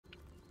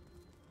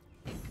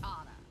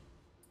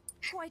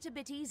quite a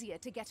bit easier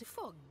to get.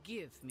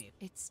 Forgive me.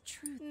 It's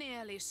true.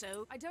 Nearly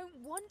so. I don't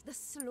want the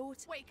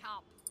slaughter. Wake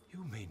up.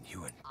 You mean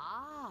you and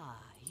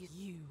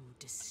you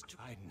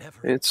destroy. I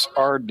never. It's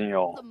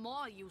Ardneal. The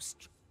more you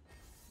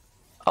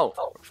Oh,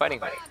 we're fighting.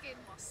 bargain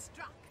was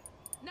struck.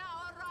 Now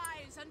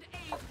arise and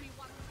aid me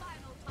one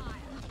final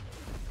time.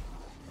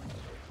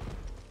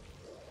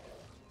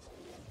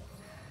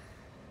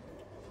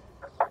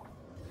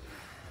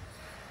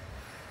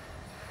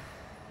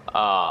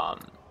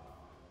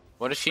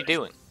 What is she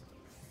doing?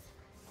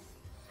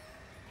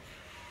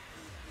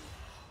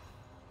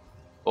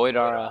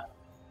 Voidara.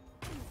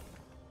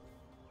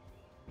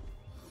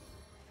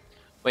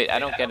 Wait, I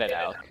don't get it,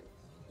 Alec.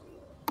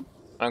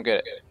 I don't get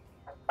it.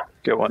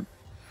 Get one.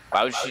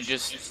 Why would she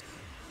just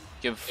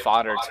give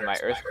fodder to my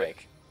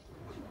earthquake?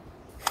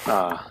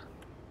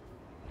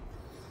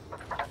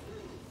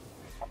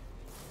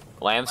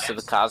 Lambs to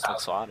the cosmic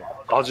slaughter.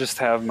 I'll just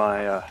have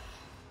my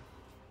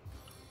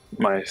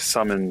my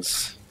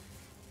summons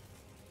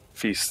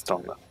feast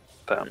on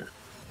them.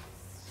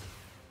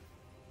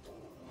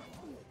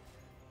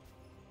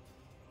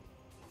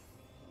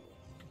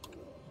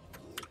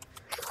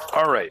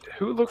 All right,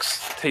 who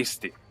looks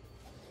tasty?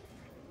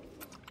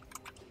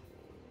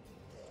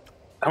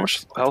 How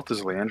much health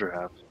does Leandra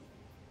have?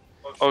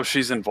 Oh,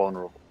 she's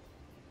invulnerable.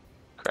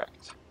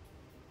 Correct.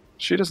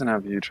 She doesn't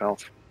have huge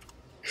health.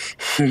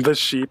 The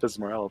sheep has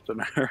more health than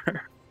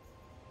her.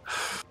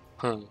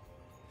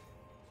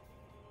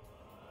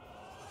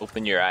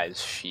 Open your eyes,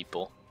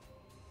 sheeple.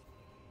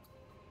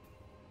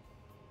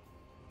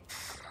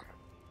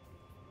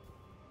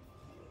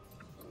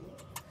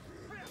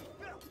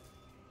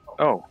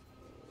 Oh.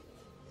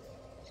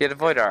 Get a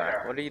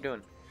Voidara. What are you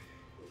doing?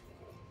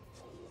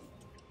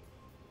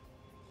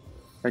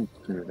 I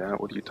knew that.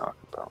 What are you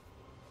talking about?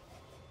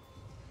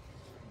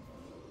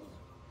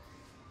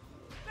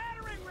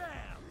 battering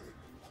ram.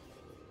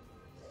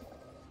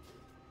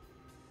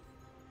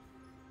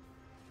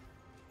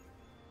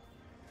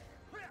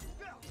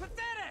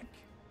 Pathetic.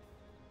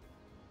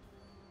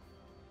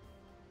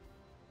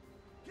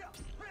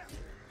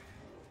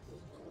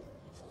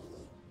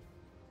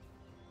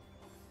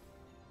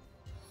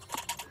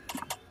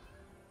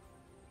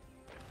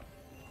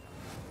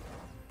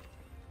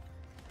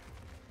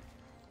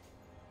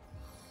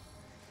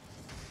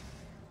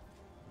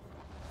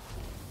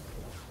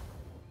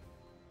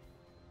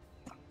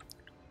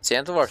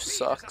 Xanthalar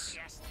sucks.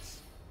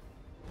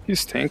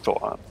 He's tanked a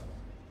lot.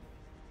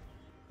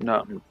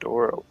 Not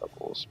Medora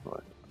levels,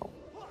 but...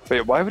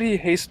 Wait, why would he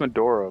haste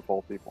Medora of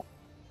all people?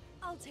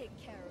 I'll take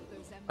care of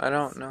those embers. I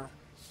don't know.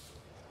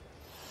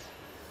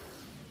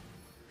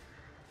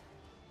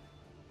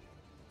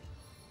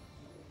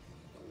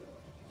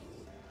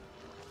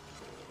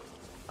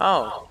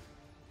 Oh.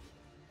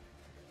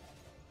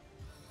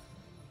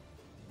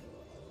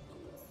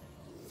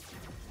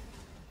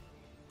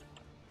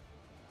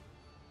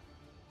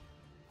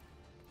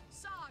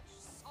 Such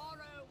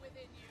sorrow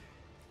within you.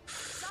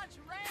 Such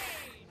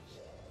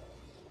rage.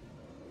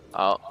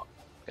 Oh.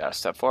 Gotta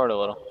step forward a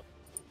little.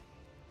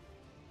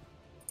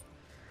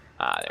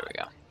 Ah, there we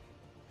go.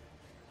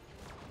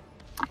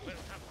 We'll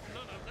have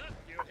none of that,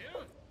 you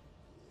hear?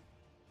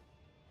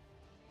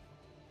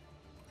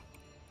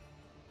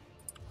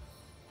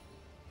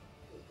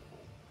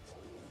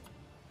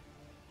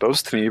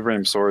 Those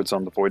Tenebrae swords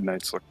on the Void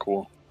Knights look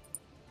cool.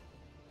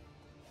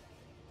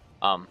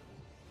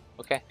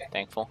 Okay,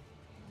 thankful.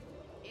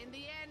 In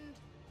the end,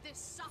 this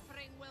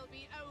suffering will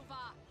be over.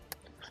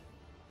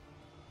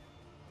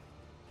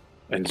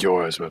 And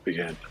yours will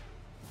begin.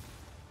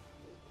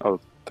 Oh,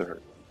 they're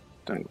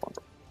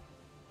invulnerable.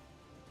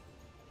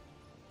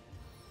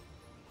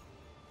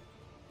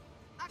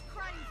 I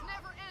crave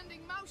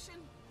never-ending motion.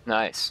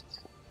 Nice.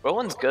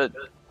 Rowan's good.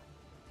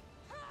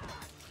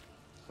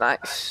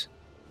 Nice.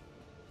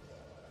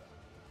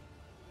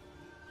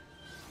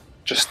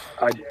 Just,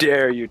 I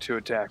dare you to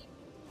attack.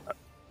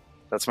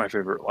 That's my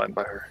favorite line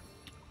by her.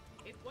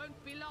 It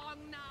won't be long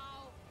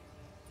now.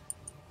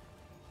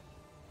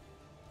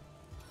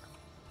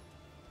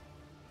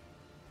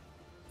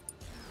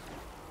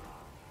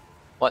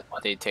 What?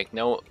 They take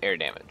no air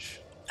damage.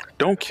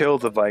 Don't kill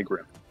the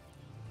Vigrim.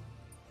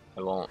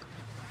 I won't.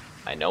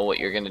 I know what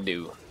you're gonna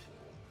do.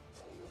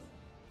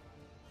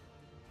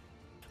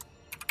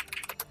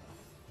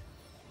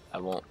 I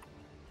won't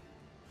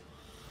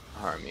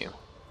harm you.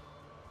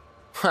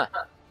 Huh.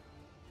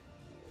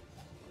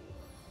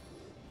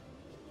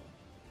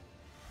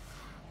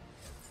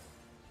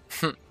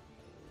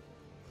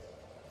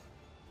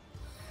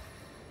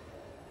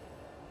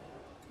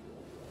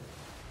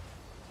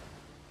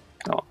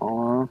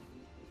 Aww.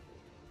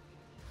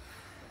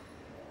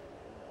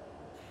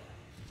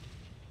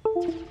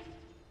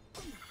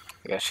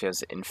 I guess she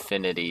has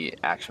infinity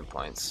action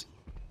points.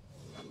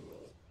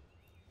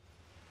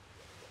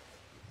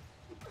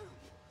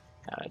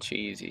 Ah,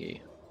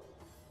 cheesy.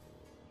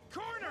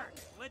 Corner!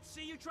 Let's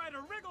see you try to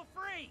wriggle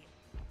free!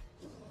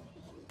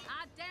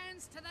 I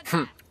dance to the death.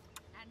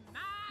 And my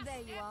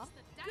There you are.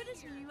 steps the Good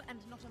as danger. new and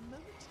not a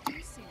moment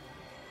too soon.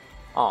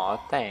 Aw,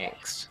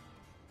 thanks.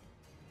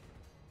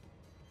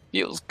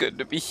 Feels good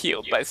to be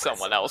healed by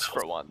someone else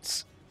for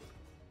once.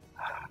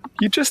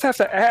 You just have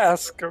to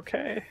ask,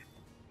 okay?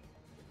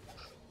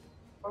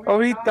 Oh,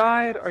 he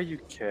died? Are you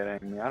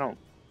kidding me? I'm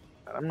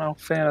not a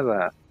fan of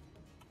that.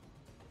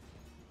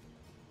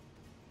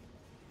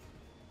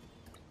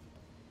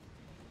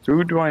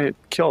 Who do I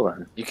kill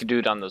then? You could do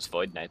it on those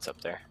Void Knights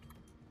up there.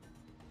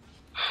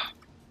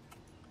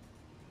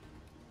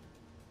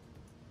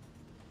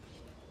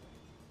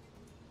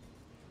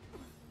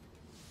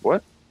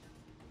 What?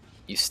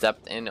 You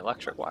stepped in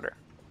electric water.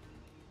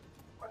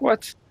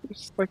 What?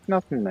 There's like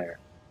nothing there.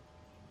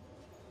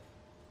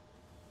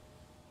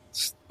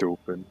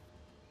 Stupid.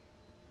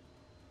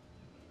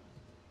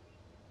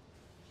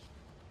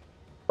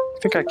 I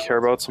think I care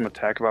about some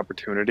attack of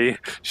opportunity.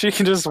 She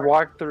can just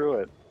walk through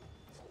it.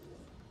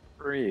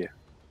 Free.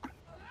 That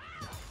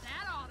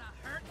oughta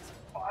hurt.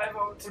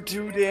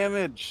 502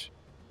 damage.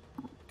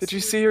 Did you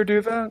see her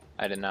do that?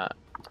 I did not.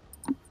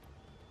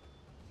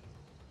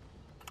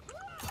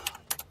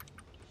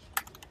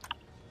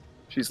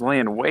 She's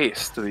laying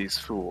waste to these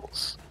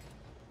fools.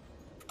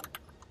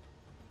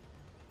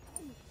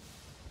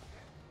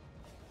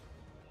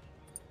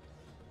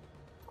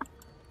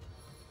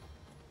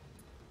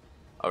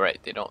 Alright,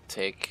 they don't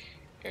take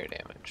air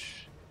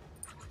damage.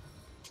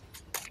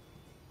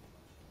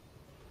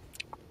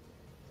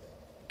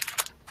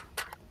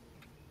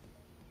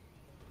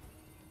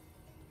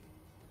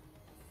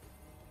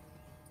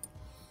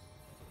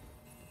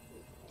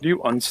 Do you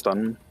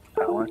unstun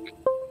Alec?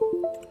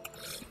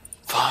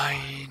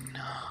 Fine.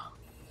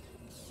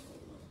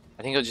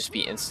 I think it'll just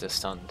be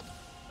insta-stunned,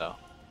 though.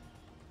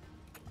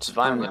 Which is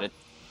why I'm gonna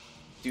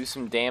do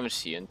some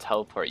damage to you and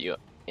teleport you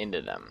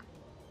into them.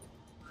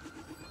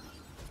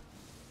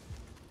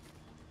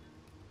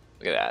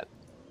 Look at that.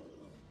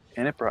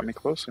 And it brought me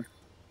closer.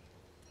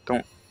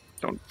 Don't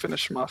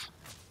finish him off.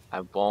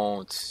 I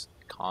won't.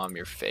 Calm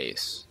your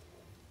face.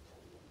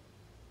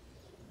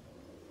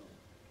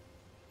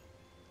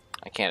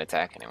 I can't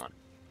attack anyone.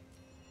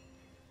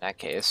 In that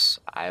case,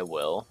 I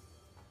will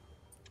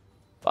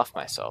buff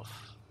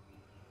myself.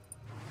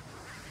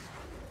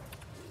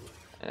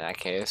 In that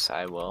case,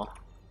 I will.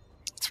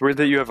 It's weird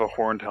that you have a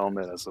horned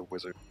helmet as a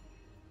wizard.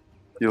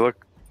 You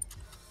look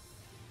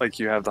like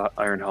you have the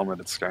iron helmet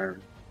at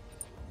Skyrim.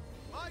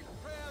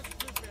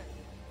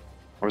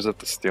 Or is it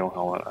the steel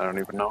helmet? I don't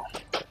even know.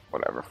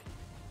 Whatever.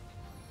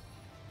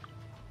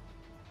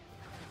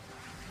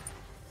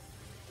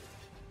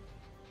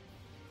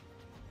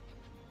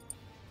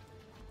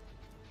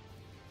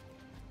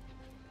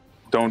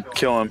 Don't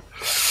kill him.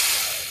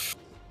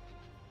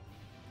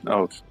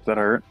 Oh, that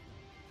hurt?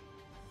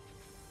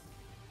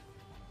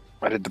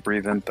 I did the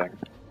breathe in thing.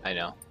 I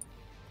know.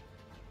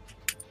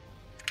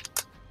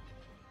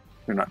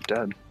 You're not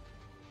dead.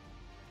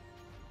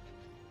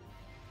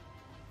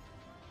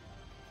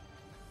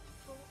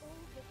 For all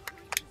the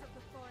creatures of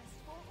the forest,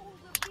 for all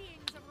the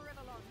beings of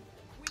Rivellon,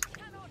 we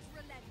cannot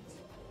relent.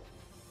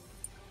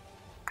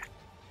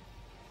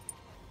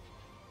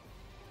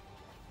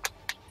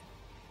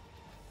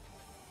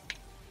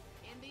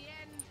 In the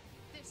end,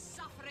 this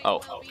suffering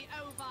will be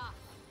over.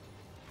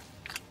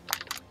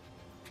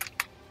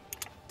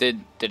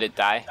 Did it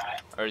die?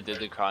 Or did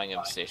the crawling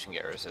infestation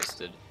get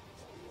resisted?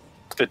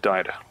 It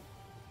died.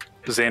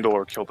 The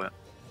Zandalor killed it.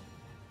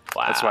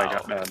 Wow. That's why I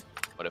got mad.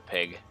 What a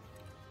pig.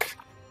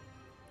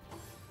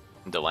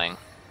 Delaying.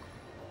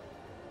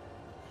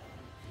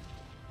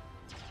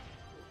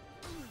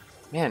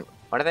 Man,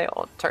 why do they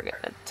all target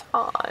a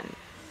ton?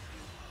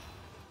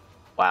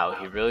 Wow,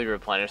 he really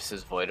replenished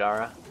his Void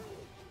Aura.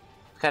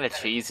 It's kind of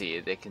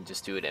cheesy. They can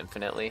just do it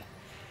infinitely.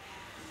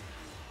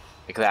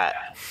 Like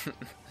that.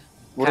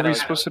 What are we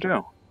supposed to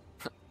do?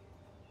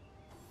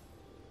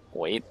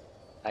 Wait,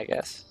 I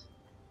guess.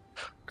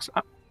 'Cause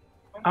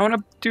I want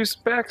to do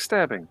some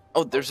backstabbing.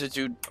 Oh, there's a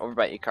dude over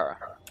by Ikara.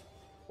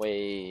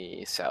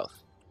 Way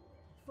south.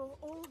 For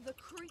all the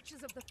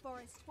creatures of the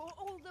forest, for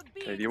all the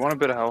beings Hey, do you want a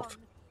bit of health?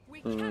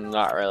 we cannot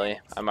Not really.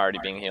 relent. I'm already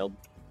being healed.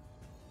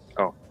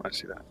 Oh, I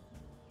see that.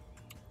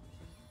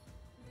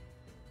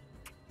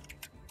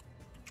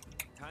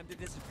 Time to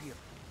disappear.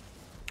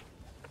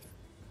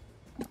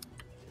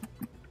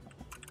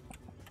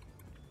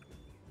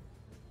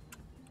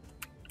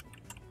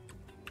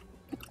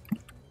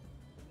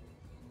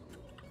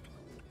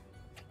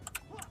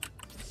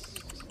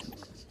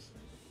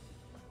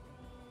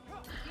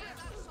 Hear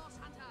that, Source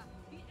Hunter?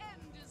 The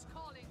end is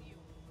calling you.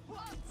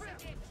 Answer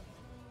it.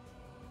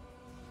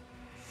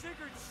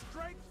 Sigurd's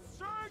strength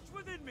surge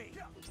within me.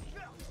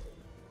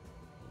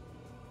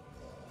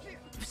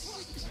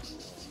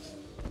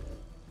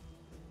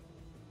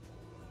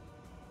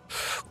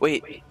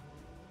 Wait,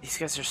 these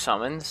guys are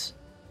summons?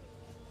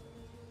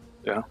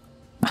 Yeah.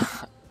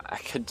 I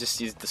could just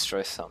use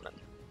Destroy Summon.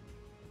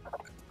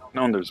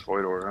 No, and there's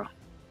Void Aura.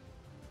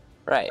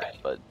 Right,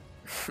 but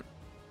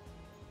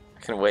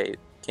I can wait.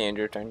 Can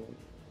your turn?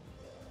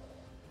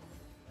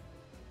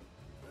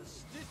 A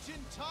stitch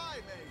in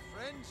time, eh,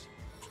 friends?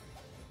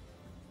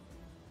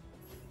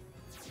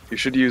 You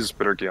should use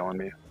Bitter Gale on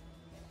me.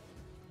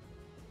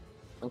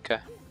 Okay.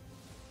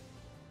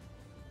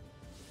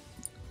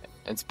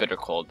 It's bitter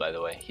cold, by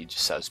the way. He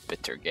just says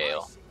bitter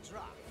gale.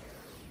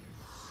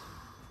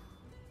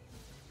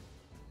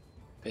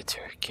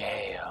 Bitter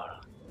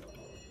gale.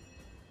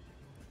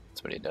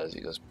 That's what he does.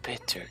 He goes,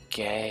 bitter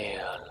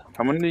gale.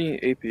 How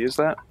many AP is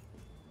that?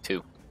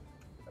 2.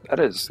 That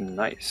is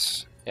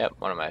nice. Yep,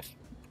 one of my...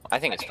 I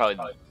think it's probably...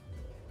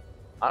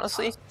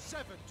 Honestly,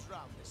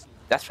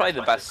 that's probably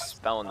the best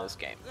spell in this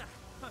game.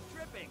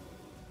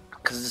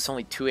 Because it's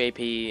only 2 AP,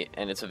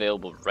 and it's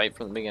available right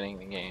from the beginning of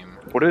the game.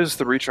 What is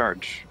the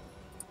recharge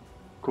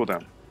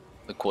cooldown?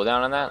 The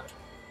cooldown on that?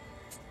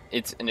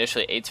 It's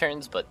initially 8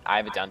 turns, but I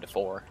have it down to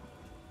 4.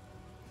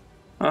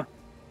 Huh.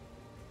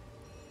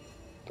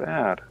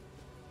 Bad.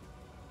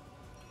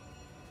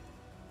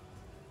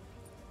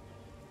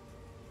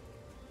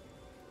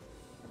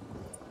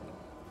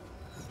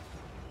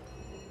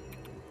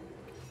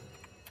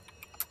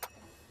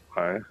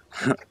 Why?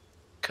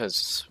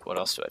 Because what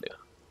else do I do?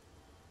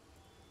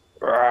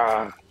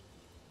 Ah.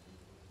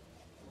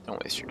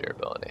 Don't waste your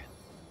durability.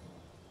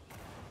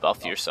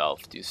 Buff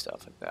yourself, do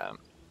stuff like that.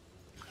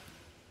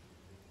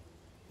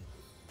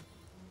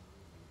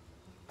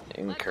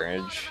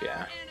 Encourage,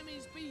 yeah.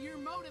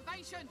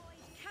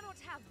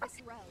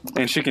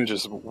 And she can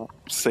just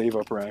save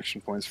up her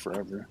action points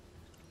forever.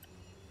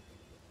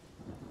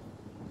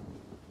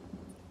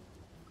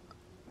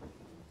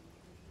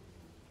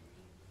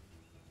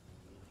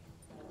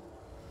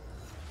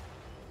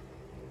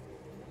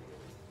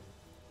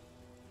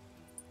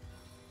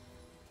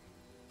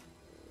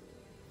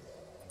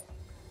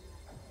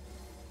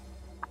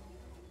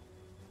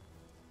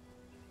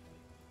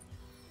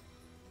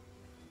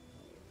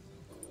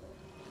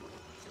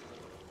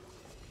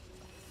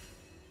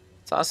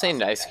 It's honestly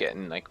nice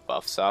getting like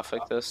buffs off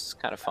like this. It's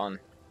kind of fun.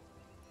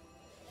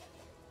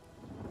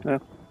 Yeah.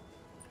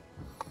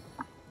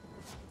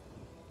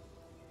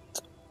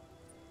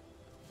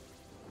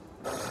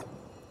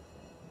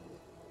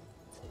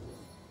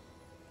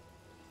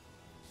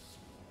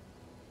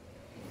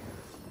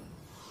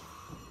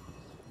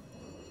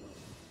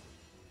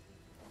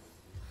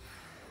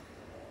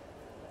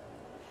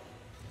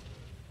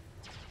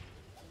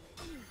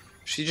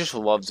 She just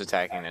loves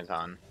attacking a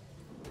ton.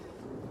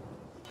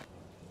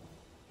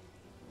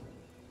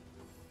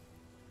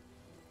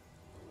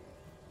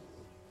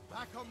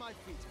 Back on my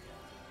feet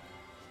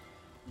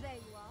again. There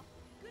you are.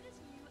 Good as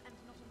new and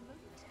not a moment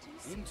too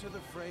soon. Into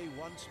the fray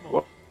once more.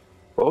 Well,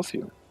 both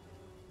you.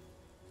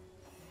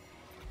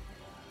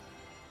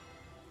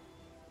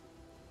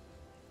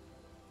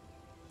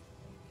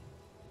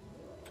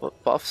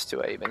 What buffs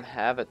do I even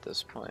have at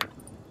this point?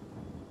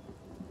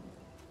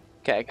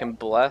 Okay, I can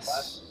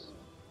bless.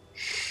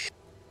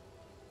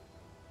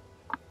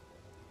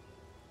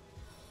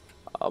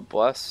 I'll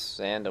bless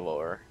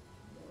Zandalore.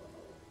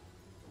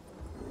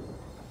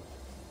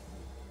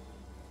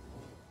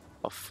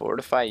 I'll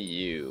fortify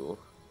you.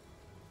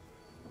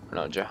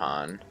 No,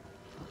 Jahan.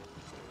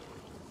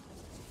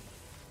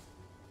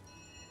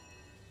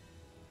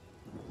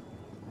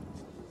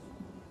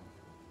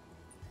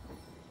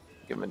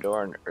 Give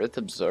Medora an Earth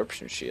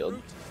Absorption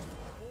Shield.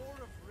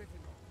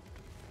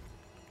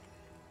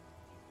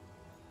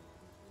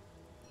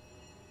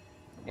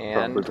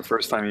 And Probably the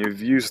first time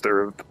you've used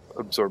their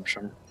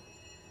absorption.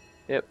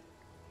 yep.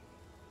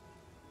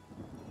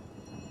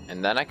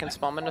 And then I can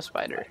spawn in a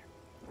spider.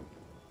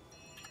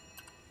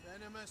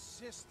 Venomous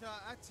sister,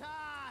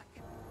 attack!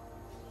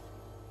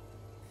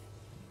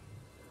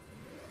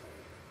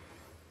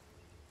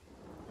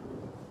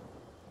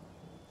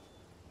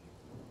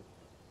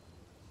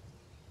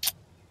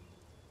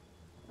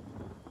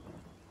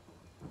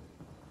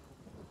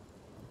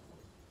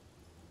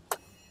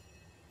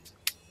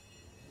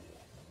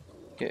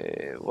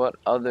 Okay, what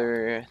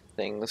other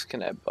things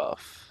can I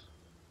buff?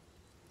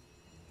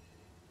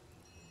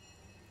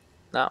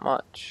 Not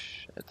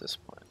much at this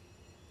point.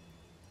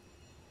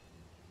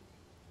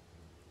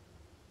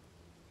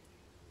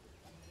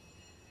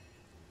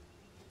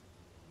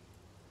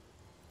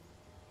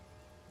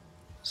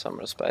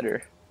 Summon a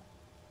spider.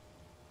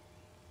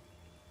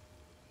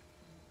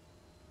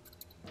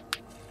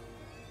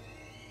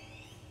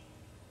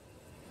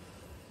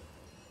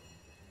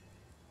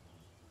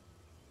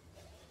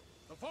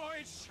 The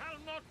void shall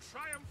not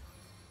triumph.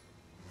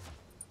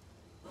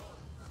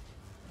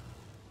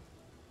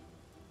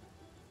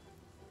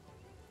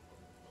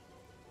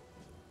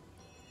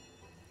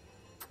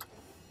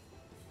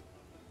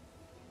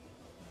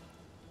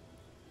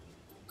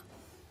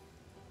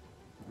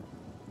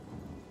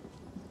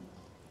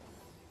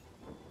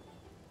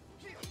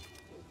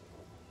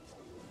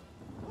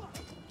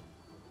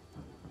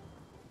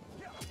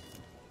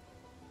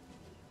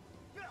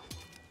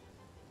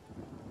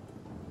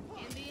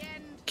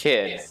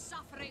 Kid,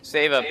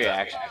 save up your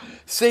action.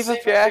 Save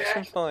up your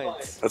action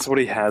points. That's what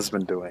he has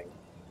been doing.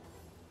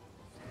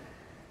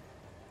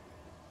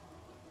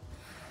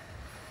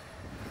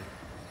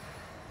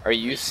 Are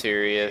you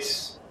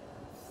serious?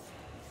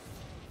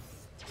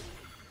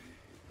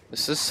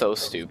 This is so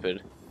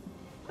stupid.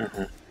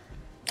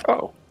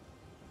 Oh.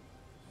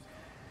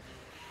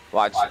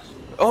 Watch.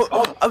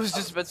 Oh, I was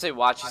just about to say,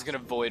 watch. He's gonna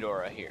void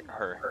aura here.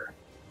 Her.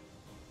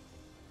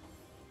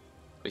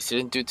 We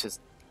didn't do it to his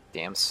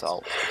damn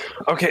salt.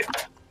 Okay.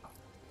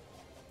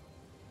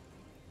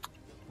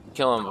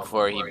 Kill him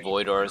before he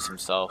void auras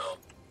himself.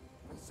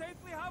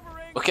 Safely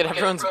hovering. Look at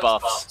everyone's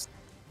buffs.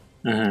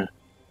 Mm-hmm.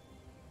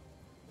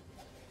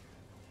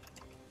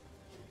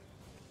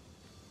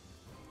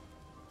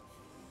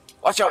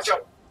 Watch out!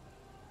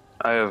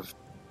 I have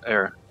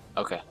air.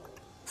 Okay.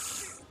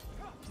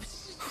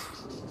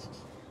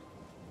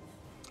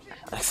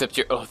 Except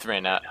your oath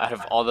ran out. Out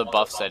of all the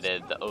buffs I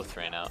did, the oath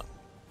ran out.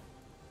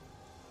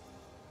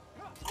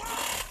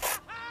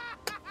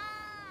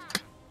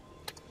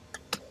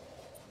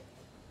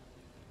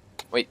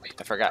 Wait,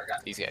 I forgot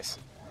these guys.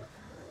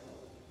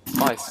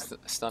 Oh, I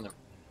stunned him.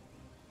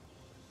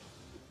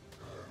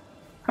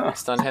 I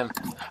stunned him.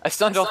 I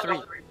stunned all three.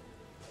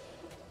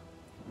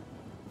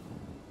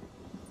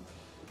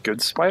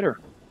 Good spider.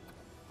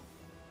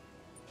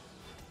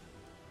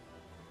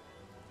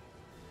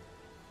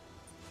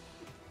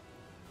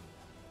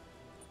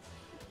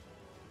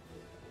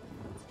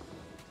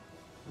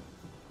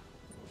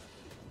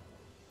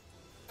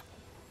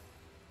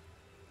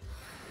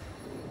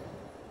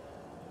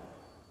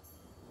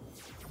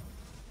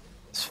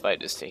 This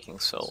fight is taking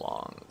so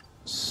long.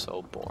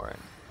 So boring.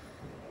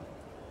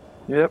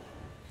 Yep.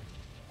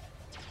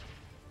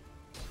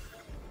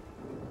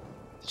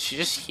 Did she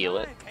just heal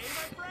it? Hey, my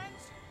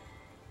friends.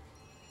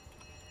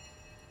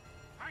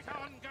 Fight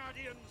on,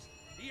 Guardians.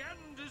 The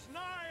end is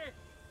nigh.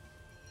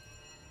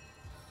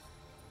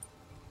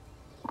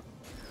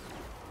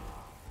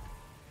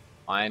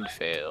 Mind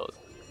failed.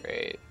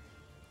 Great.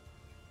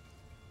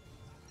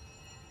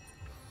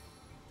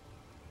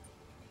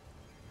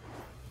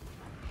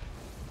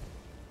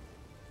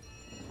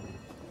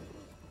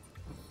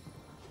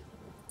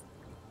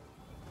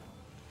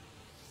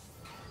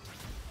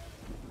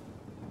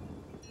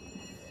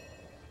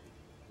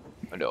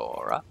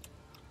 Medora.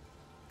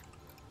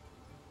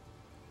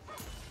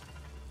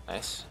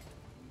 Nice.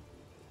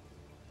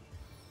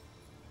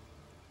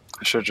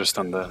 I should have just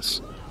done this.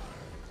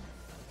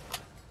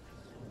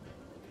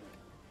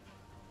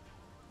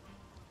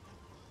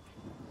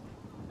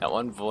 That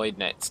one Void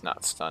Knight's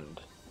not stunned.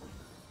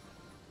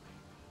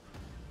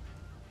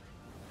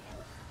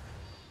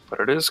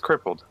 But it is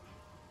crippled.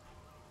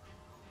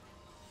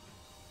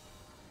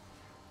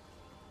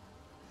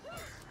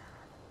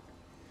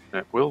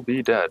 And it will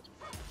be dead.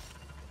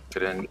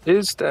 It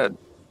is dead.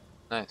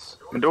 Nice.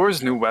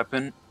 Medora's new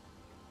weapon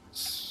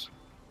is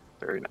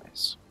very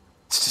nice.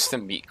 It's just a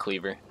meat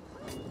cleaver.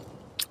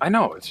 I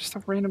know, it's just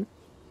a random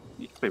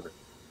meat cleaver.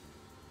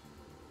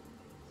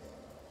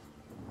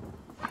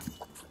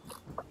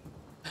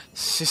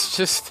 She's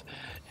just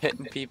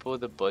hitting people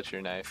with a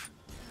butcher knife.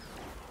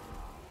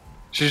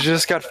 She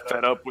just got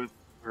fed up with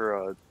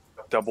her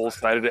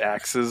double-sided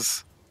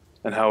axes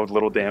and how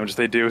little damage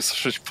they do,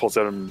 so she pulls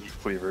out a meat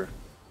cleaver.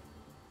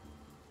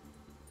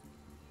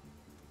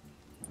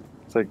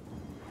 It's like,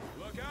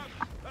 Look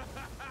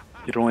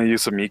out. you'd only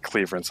use a meat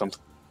cleaver in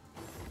something.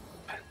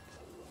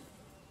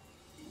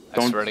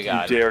 I swear to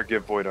God. You dare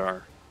give Void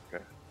Armor.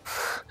 Okay.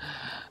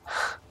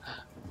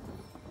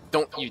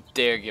 Don't you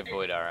dare give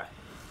Void Aura.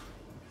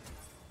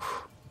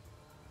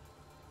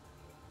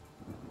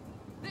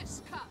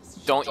 This curse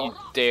Don't shall you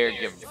not dare be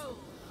give... so.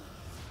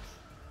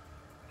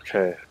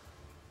 Okay.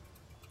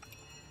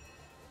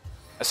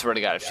 I swear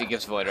to God, if she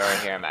gives Void Aura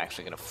here, I'm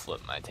actually gonna flip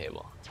my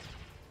table.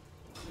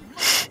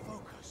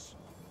 Focus.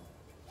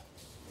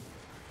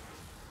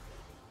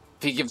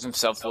 If he gives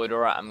himself Void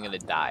Aura, I'm gonna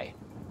die.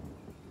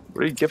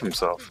 What did he give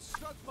himself?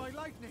 Struck by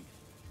lightning.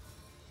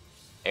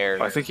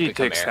 Air. I think he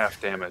become takes air. half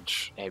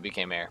damage. Yeah, he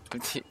became air.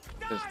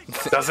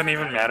 Doesn't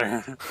even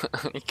matter.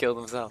 He killed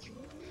himself.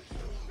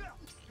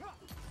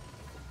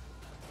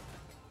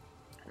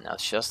 Now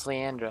it's just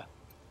Leandra.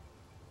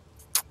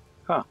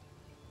 Huh.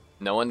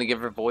 No one to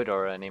give her Void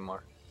Aura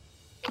anymore.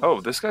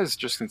 Oh, this guy's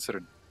just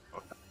considered...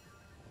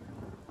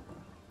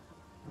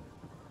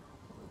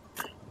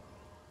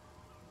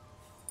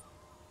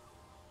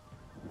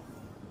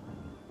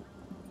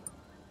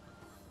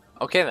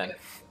 Okay then.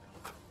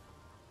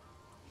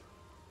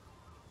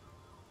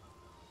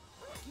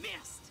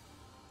 Missed.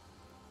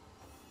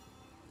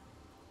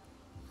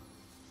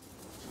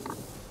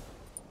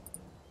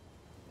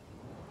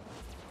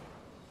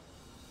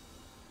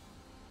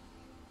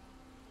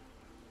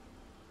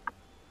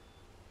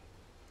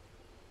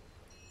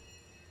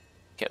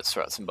 Okay, let's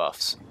throw out some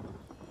buffs.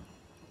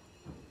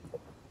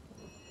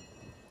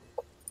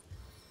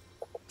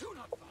 Do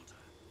not falter.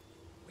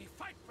 We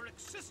fight for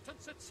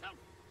existence itself.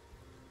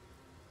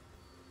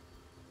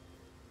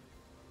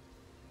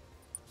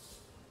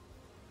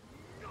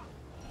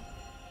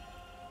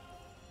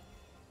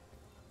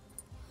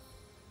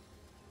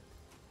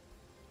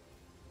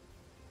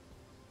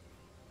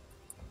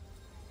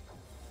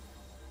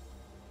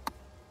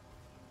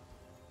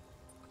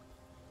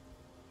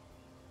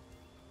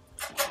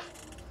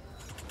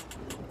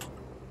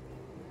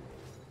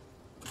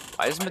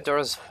 Why is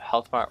Medora's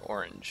health bar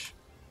orange?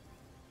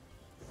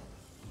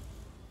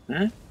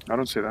 Hmm? I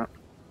don't see that.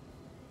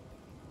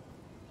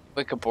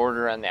 Like a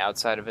border on the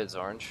outside of it is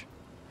orange?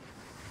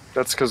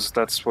 That's because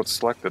that's what's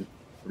selected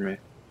for me.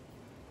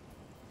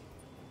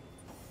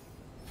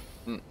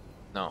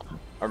 No,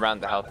 around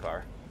the health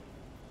bar.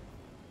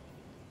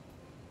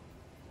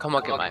 Come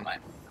look at mine.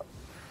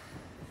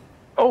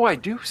 Oh, I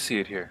do see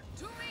it here.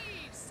 To me,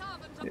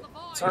 servant of the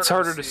void. It's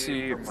harder to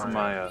see from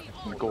my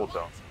gold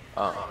though.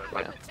 Oh,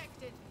 yeah.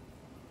 Protected.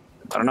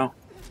 I don't know.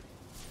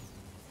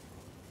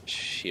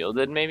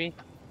 Shielded, maybe?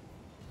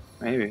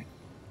 Maybe.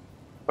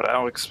 But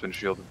Alex has been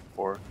shielded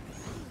before.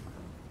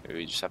 Maybe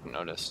we just haven't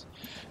noticed.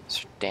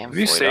 It's damn Have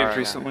you void saved aura.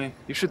 recently?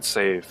 You should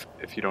save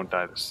if you don't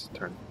die this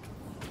turn.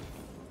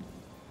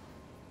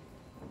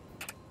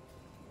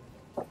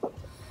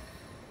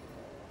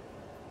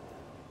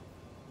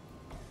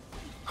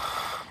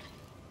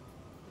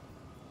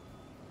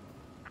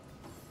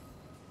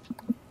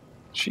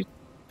 She...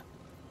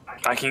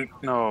 I can't...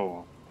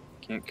 No.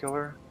 Can't kill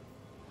her?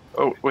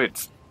 Oh,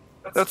 wait.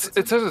 That's...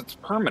 It says it's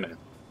permanent.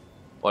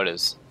 What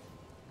is?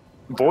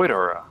 Void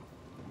aura.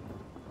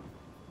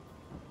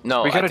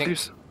 No, We gotta I think,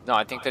 do... no,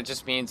 I think that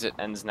just means it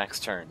ends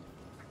next turn.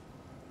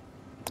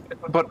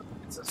 But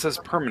it says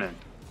permanent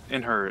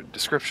in her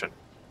description.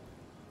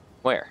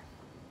 Where?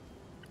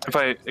 If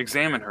I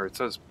examine her, it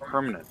says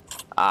permanent.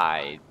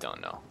 I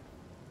don't know.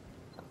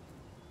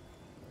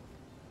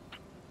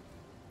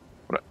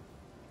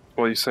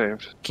 Well, you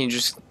saved. Can you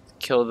just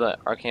kill the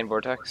arcane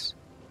vortex?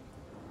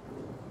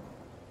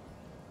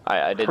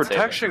 I did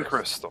Protection save it.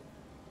 crystal.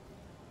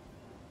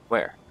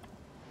 Where?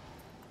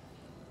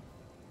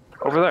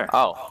 Over there.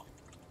 Oh.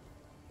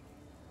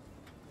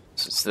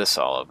 So it's this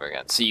all over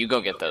again. So you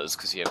go get those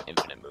because you have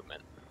infinite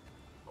movement.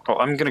 Oh,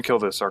 I'm gonna kill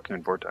this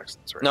arcane vortex.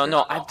 That's right. No, here.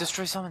 no, I've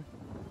destroyed someone.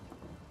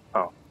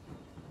 Oh.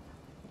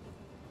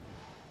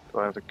 Do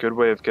I have a good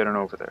way of getting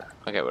over there?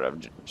 Okay, whatever.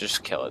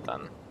 Just kill it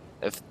then.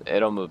 If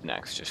it'll move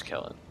next, just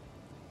kill it.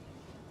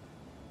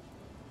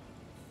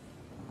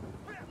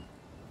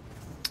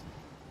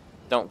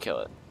 Don't kill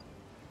it.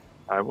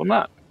 I will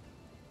not.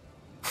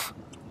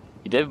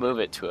 You did move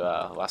it to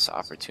a less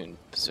opportune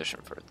position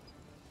for it.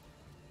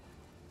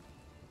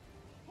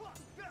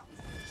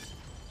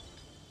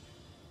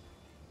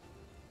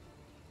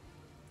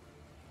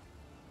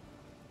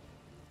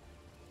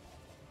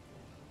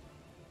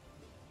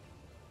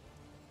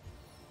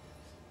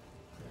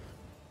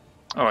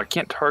 Oh, I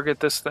can't target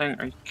this thing?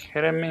 Are you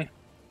kidding me?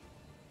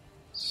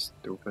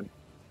 Stupid.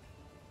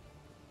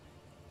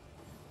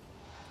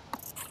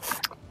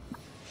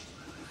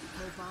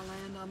 Hope I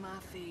land on my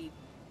feet.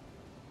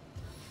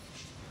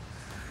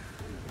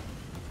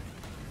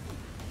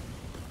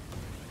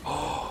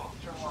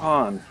 Come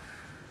on.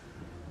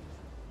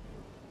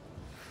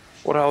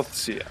 What health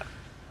is he at?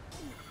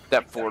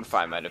 That forward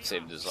 5 might have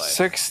saved his life.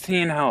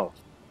 16 health.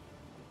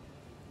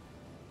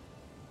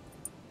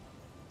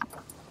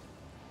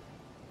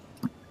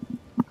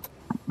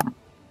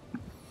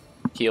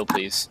 Heal,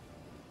 please.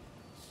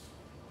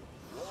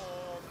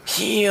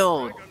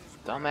 Heal,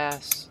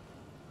 dumbass.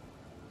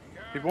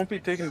 He won't be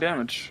taking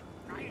damage.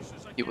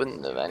 He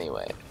wouldn't have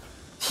anyway.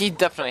 He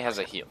definitely has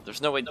a heal.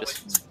 There's no way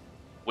this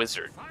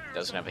wizard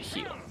doesn't have a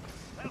heal.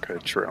 Okay,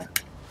 true.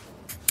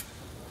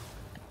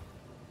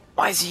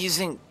 Why is he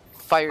using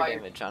fire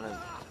damage on him?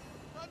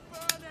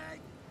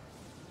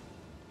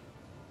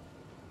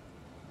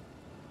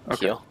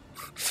 Okay. Heal.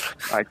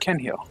 I can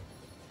heal.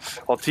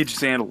 I'll teach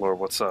Zandalore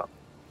what's up.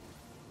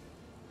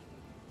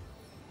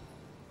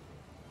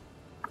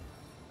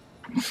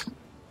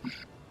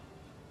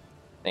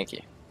 Thank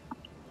you.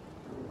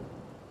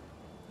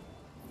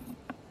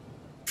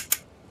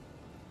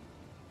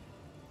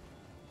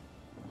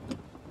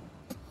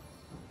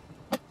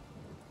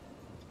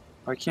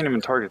 I can't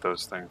even target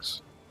those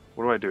things.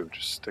 What do I do?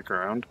 Just stick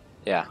around?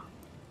 Yeah.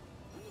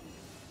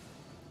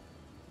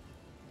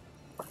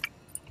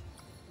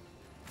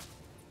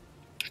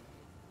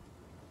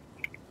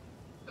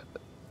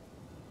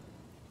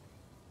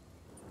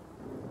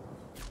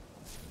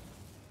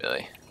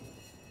 Really?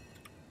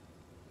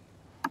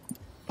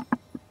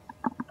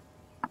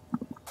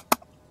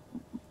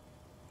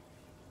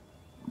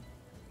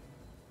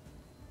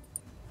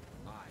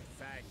 My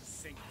fangs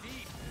sink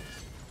deep.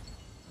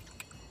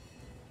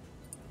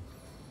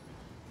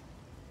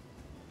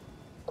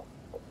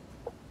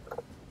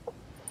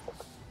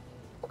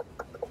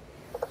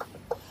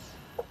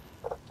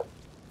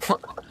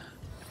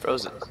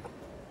 Frozen.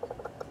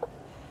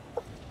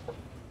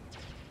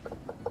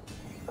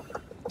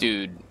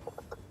 Dude.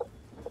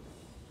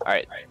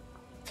 Alright.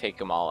 Take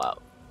them all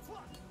out.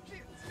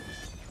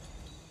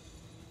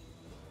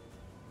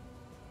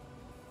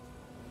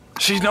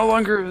 She no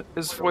longer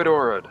is Void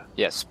Aura'd.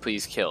 Yes,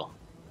 please kill.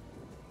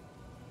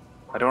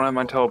 I don't have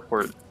my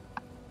teleport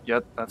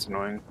yet. That's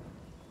annoying.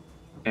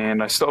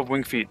 And I still have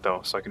wing feet though,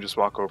 so I can just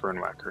walk over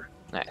and whack her.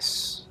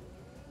 Nice.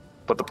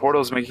 But the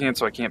portal's making it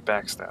so I can't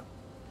backstab.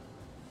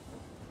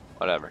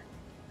 Whatever.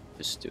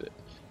 Just do it.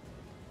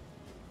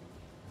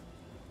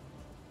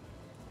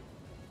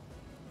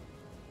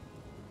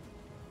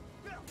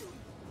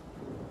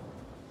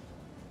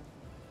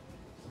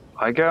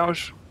 Eye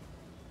gouge?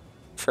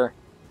 Sure.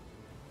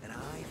 An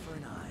eye for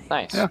an eye.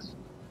 Nice. Yeah.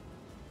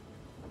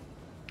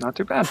 Not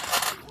too bad.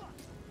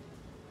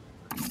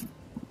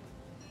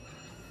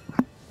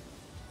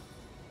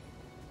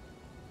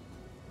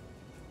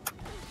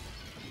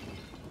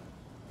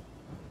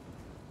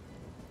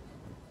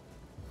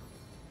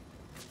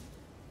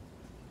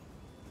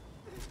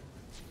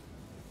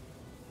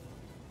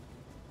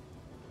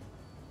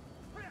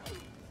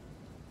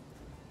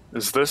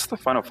 Is this the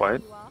final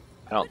fight?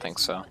 I don't think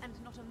so. And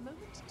not a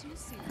moment too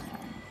soon.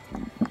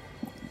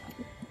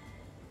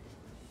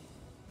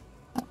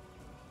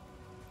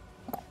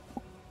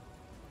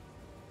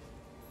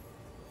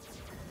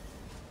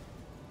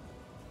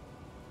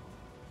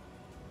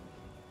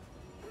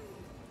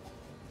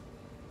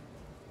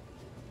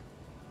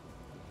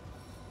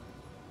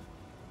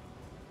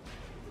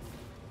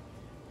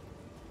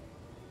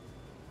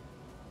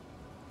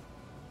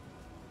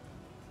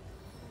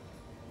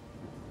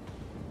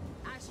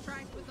 I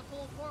strike with the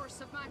full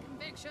force of my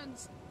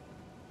convictions.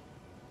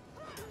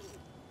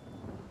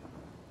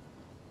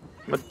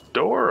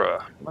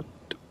 Medora.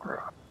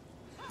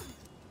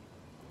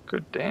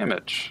 Good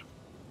damage.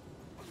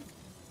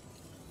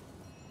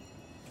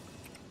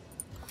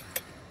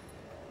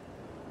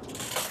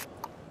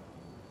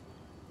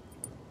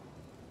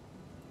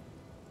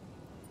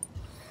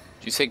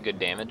 Did you say good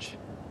damage?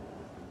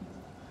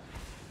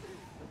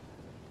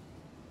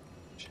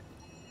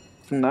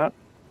 From that.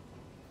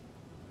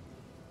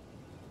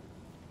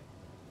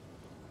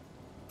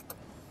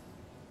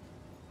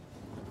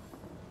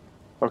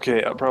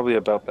 Okay, probably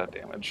about that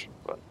damage,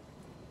 but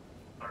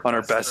on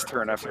her best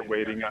turn after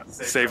waiting,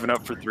 saving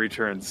up for 3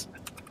 turns.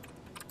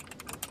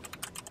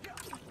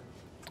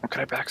 Oh,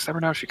 can I backstab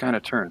her now? She kind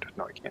of turned.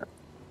 No, I can't.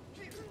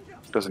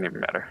 Doesn't even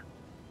matter.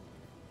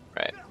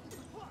 Right.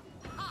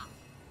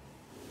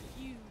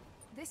 You.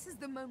 This is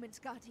the moment,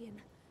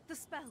 Guardian. The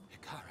spell.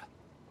 Hikara.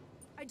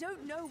 I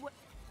don't know what.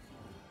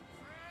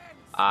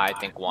 I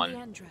think 1.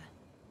 Leandra,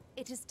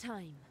 it is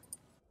time.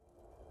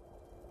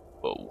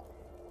 Whoa.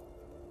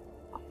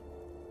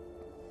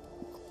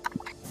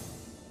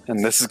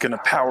 And this is gonna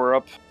power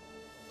up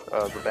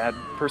the bad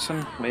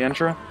person,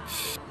 Leandra.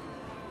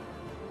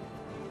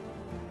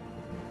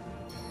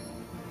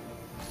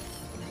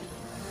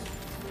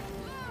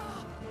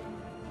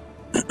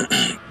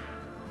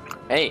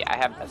 Hey, I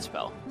have that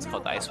spell. It's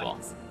called Ice Wall.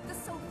 The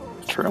soulful.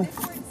 True.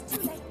 Before it's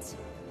too late.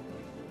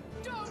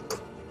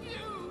 Don't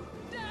you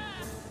dare!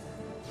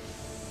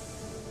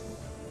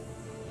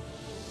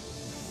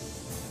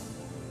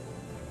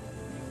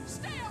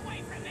 Stay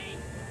away from me!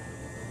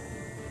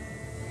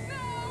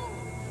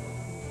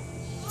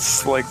 No!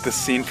 It's like the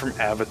scene from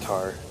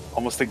Avatar,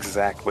 almost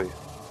exactly.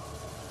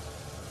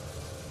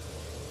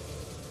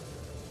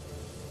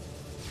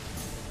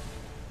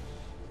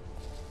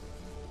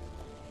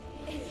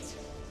 It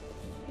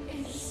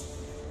is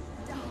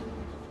done.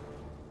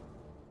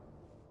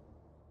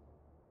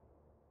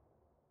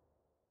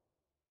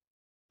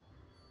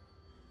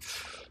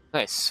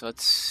 Nice.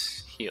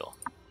 Let's heal.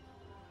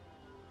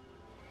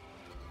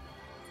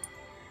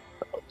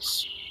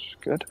 That's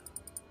good.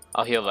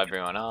 I'll heal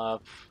everyone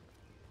up.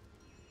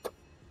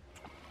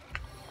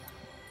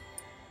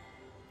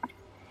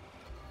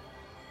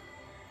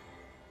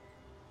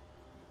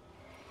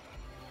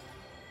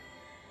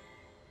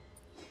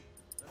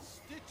 A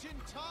stitch in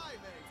time,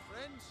 eh,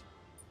 friends?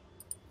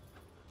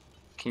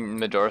 Can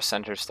Medora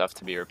send her stuff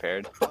to be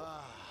repaired?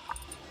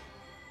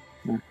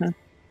 Mm-hmm.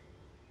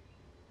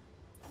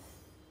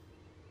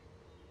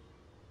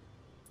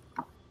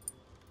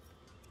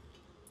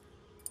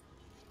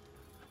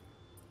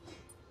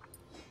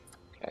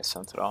 Okay, I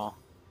sent it all.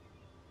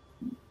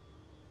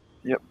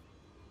 Yep.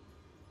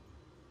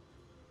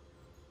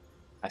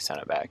 I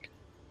sent it back.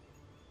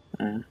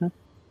 Mm-hmm.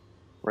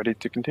 Ready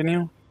to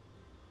continue?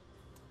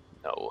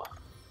 No.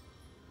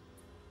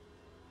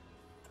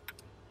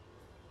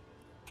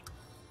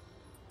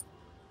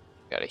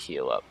 Gotta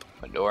heal up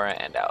Medora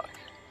and Alec,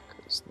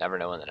 because never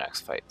know when the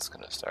next fight's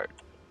gonna start.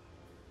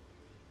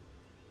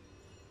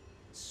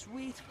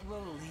 Sweet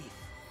relief.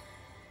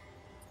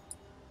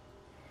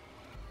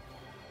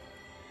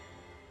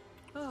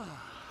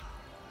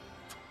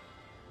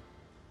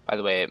 By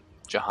the way,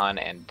 Jahan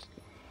and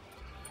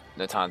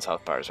Natan's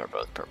health bars are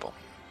both purple.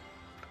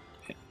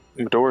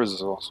 Medora's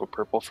is also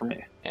purple for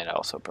me. And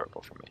also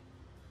purple for me.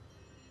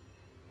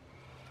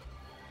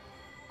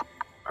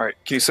 Alright,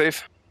 can you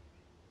save?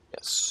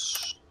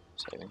 Yes.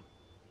 Saving.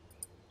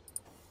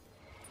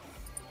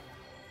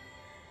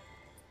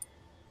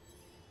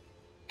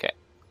 Okay.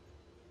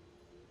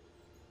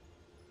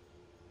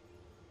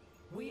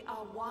 We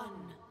are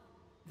one,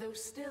 though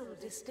still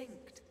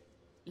distinct.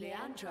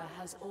 Leandra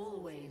has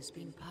always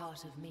been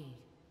part of me.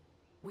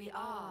 We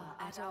are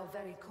at our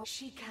very core.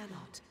 She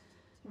cannot,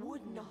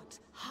 would not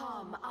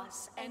harm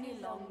us any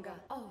longer.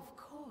 Of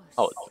course.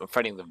 Oh, we're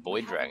fighting the We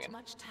Void haven't Dragon.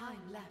 much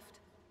time left.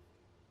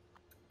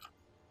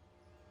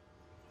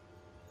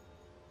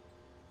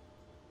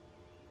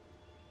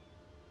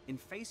 In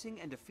facing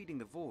and defeating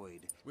the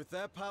Void, With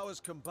their powers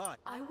combined,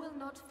 I will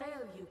not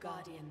fail you,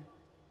 Guardian.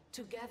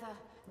 Together,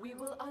 we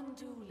will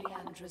undo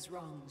Leandra's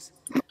wrongs.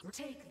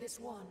 Take this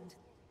wand.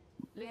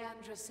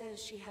 Leandra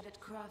says she had it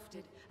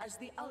crafted as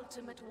the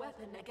ultimate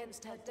weapon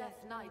against her Death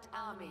Knight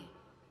army.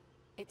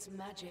 Its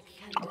magic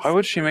can Why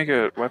would she deceive make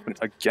a and- weapon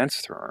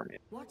against her army?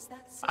 What's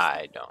that?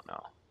 I don't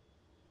know.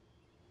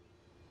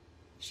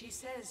 She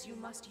says you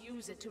must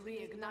use it to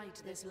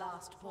reignite this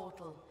last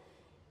portal.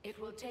 It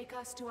will take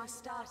us to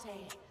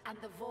Astarte and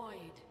the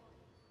Void.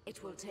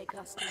 It will take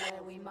us to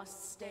where we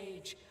must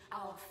stage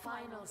our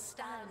final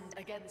stand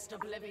against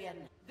oblivion.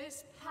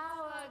 This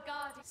power,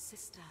 guardian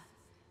sister,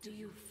 do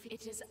you feel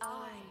it is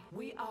I?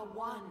 We are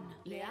one.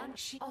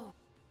 Leandra. Oh,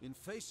 In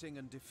facing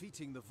and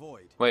defeating the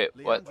void, Wait,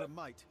 what? Leandra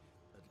might.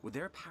 Would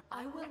there power?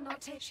 I will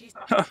not take. She's.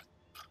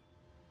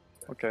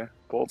 Okay,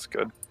 bolt's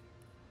good.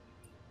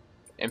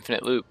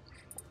 Infinite loop.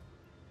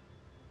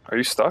 Are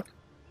you stuck?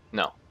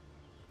 No.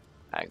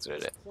 I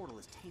exited This it. portal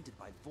is tainted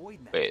by void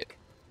magic. Wait.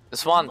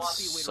 This one There must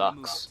be a way to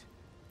remove sucks. it.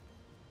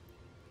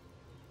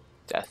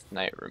 Death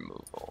Knight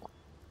removal.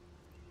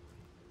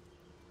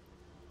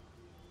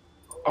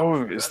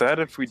 Oh, is that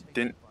if we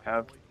didn't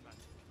have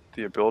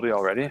the ability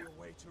already? A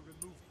way to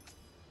remove it.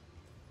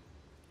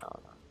 Oh,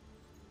 no.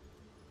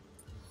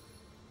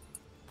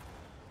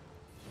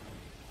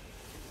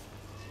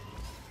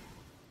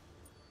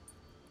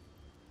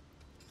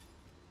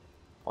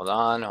 Hold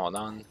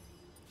on.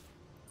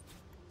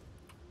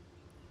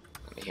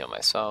 Let me heal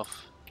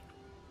myself.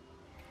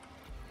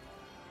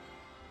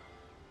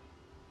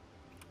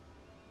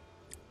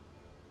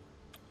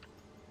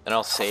 Then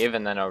I'll save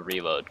and then I'll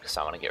reload because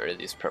I want to get rid of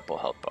these purple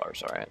health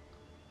bars, alright?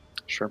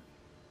 Sure.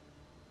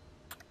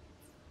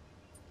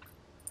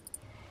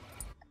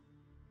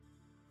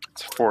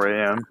 It's 4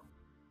 a.m.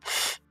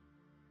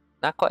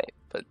 Not quite,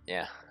 but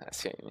yeah, I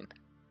see what you mean.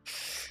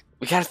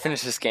 We gotta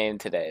finish this game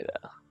today,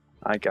 though.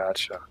 I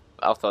gotcha.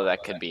 Although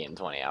that could be in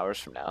 20 hours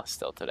from now,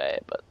 still today,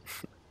 but...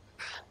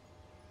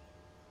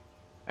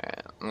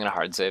 Alright, I'm gonna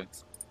hard save.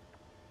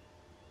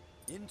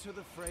 Into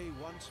the fray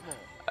once more.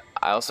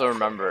 I also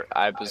remember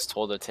I was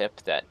told a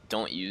tip that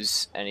don't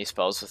use any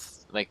spells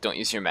with, like, don't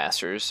use your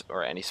masters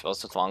or any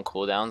spells with long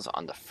cooldowns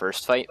on the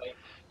first fight,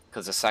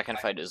 because the second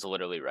fight is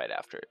literally right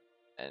after it,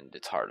 and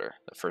it's harder.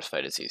 The first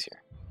fight is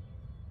easier.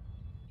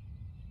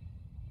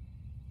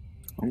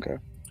 Okay.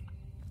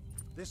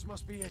 This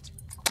must be it.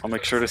 I'll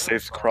make sure to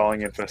save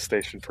crawling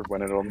infestation for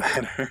when it'll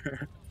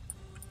matter.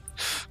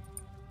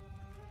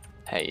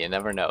 Hey, you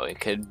never know. It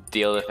could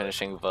deal the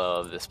finishing blow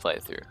of this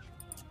playthrough.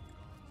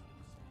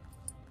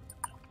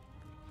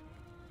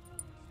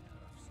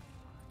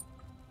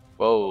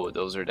 Whoa,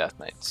 those are Death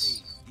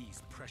Knights.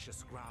 These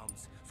precious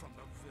grounds from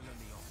the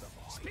villainy of the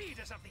void. Speed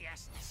is of the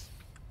essence.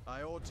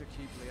 I ought to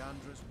keep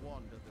Leandra's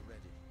wand at the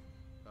ready.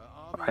 Her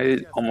army I of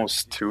death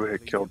almost is 2-hit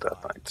quickly killed Death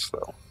unified. Knights,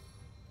 though.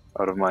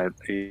 Out of my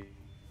 8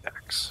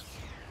 decks.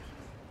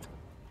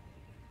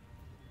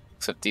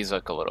 Except these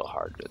look a little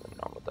harder than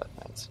normal Death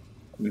Knights.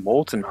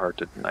 Molten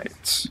Hearted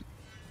Knights.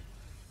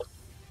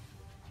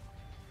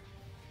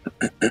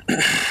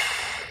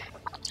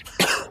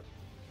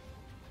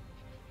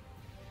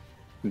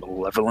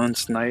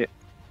 Malevolence Knight.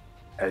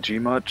 Edgy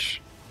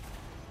much?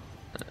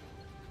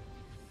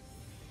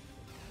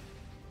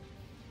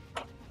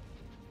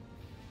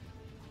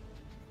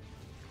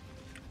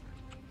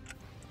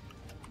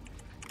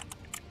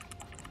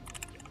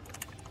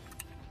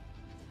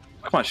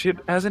 Come on, she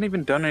hasn't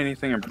even done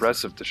anything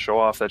impressive to show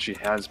off that she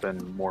has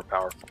been more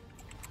powerful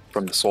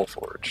from the Soul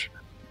Forge.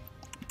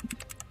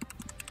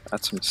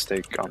 That's a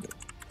mistake on it.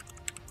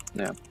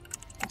 Yeah,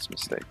 that's a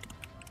mistake.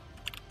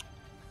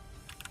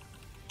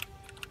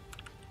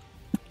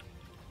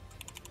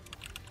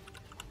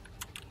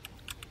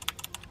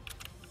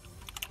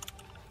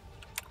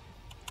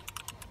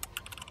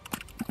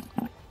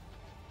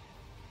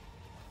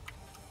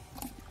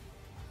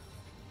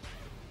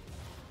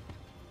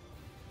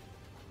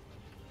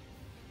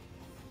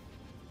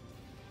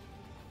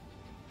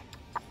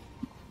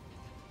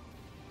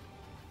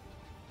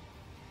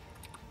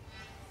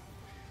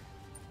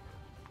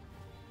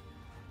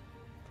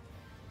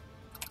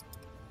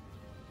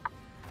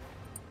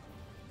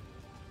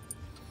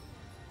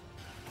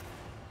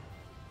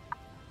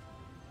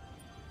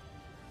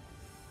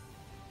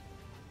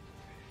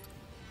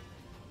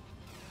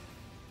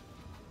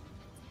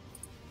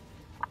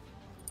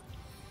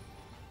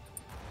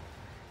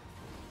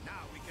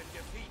 Now we can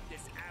defeat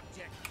this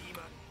abject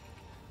demon.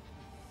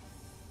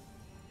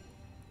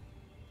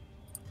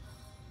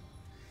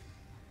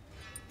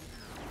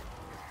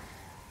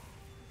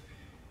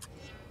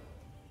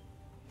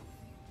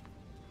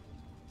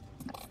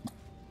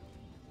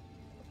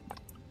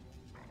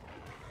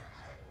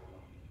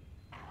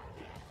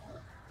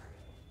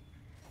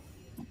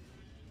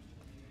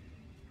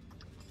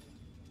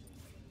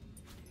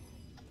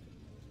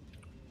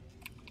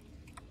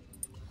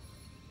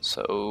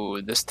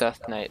 So this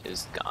Death Knight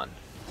is gone.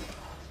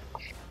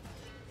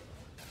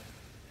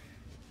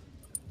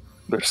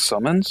 There's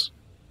summons?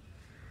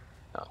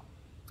 No.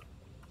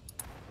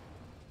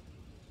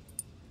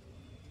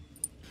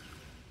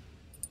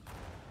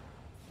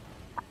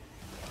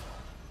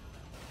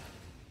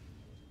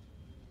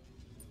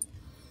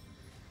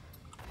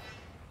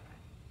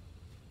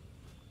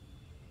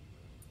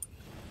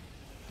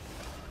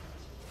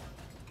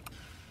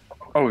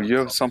 Oh, you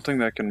have something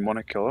that can want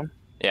to kill him?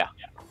 Yeah.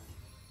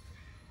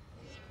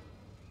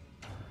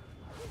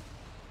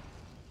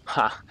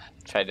 Ha!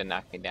 Tried to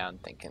knock me down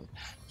thinking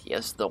he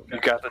has the...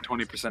 You got the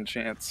 20%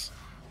 chance.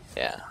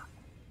 Yeah.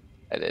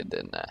 I did,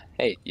 didn't I?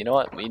 Hey, you know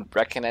what? We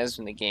recognize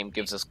when the game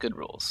gives us good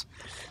rules.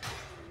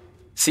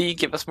 See,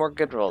 give us more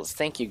good rules.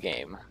 Thank you,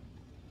 game.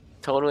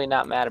 Totally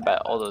not mad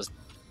about all those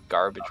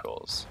garbage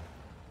rolls.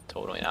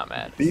 Totally not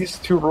mad. These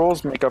 2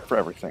 rolls make up for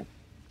everything.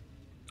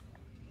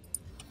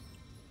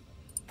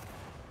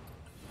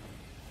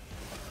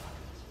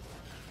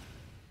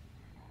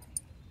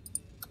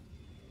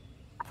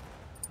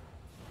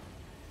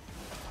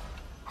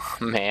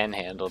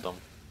 Manhandled them.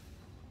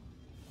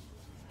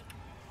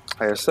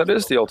 I guess that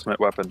is the ultimate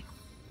weapon.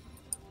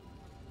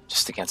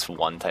 Just against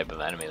one type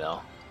of enemy,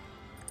 though.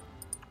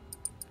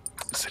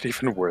 Is it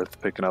even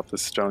worth picking up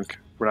this junk?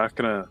 We're not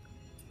gonna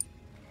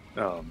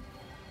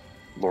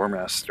lore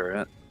master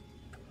it.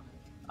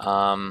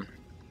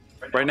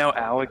 Right now,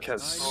 Alec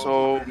has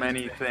so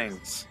many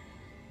things.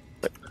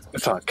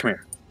 It's on. Come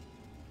here.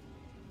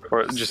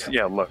 Or just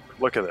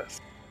look at this.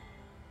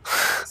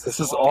 This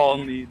is all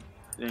needing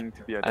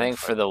to be identified. I think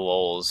for the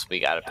lulz, we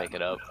gotta pick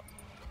it up.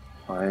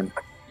 Fine.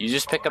 You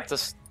just pick up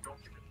this.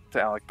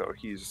 To Alec though,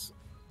 he's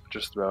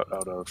just about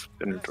out of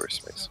inventory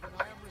space.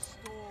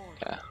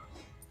 Yeah.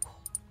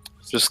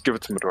 Just give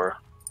it to Medora.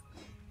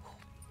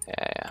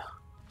 Yeah.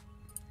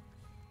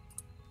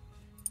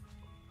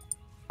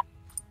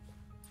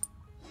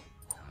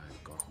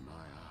 I've got my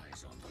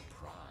eyes on the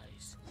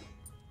prize.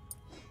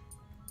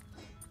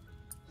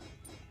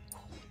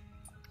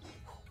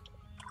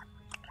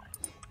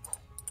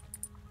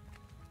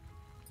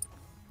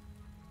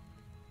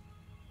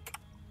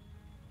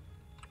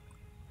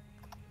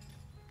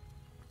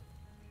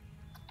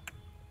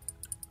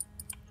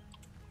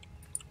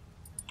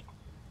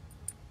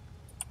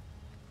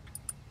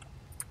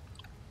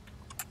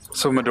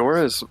 So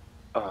Medora is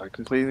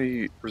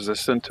completely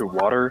resistant to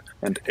water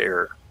and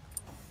air,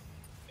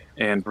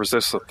 and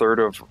resists a third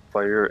of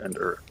fire and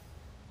earth,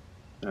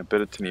 and a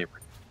bit of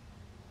tenebris.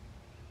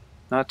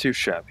 Not too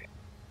shabby.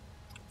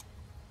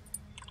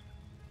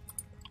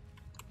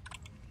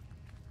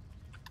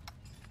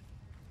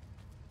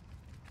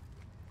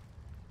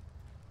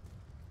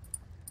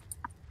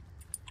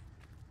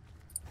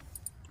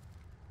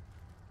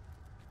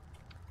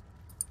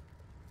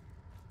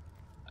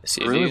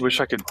 I really wish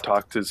I could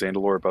talk to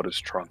Zandalor about his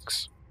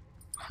trunks.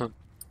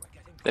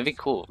 That'd be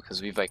cool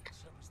because we've like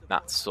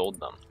not sold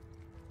them.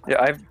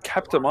 Yeah, I've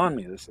kept them on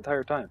me this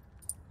entire time.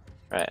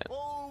 Right.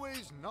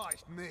 Always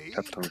nice, me.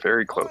 Kept them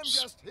very I'm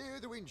close. just here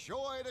to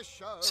enjoy the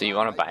show. So you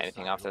want to buy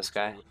anything off this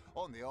guy?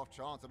 On the off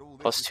chance that all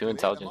this Plus is 2 clear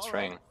intelligence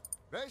tomorrow. ring.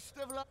 Best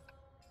of luck.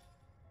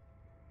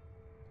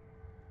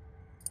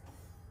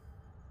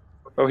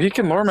 Oh, he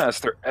can lore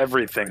master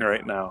everything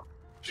right now.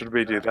 Should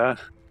we do that?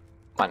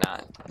 Why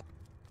not?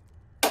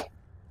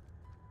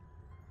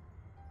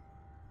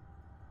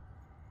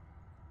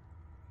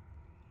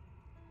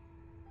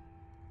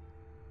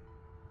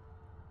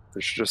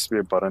 There should just be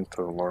a button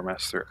to lore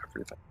master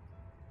everything.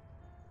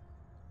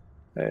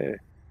 Hey.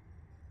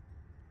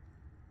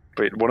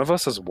 Wait, one of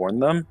us has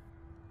warned them?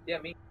 Yeah,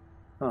 me.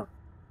 Huh.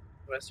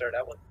 When I start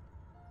that one.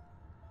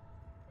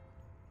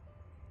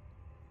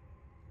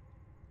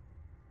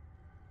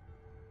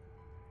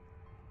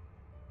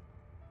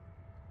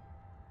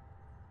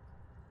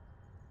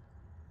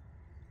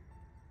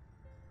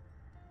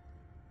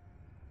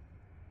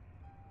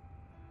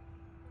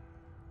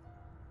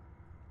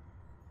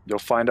 You'll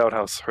find out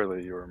how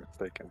sorely you were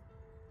mistaken.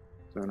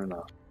 Soon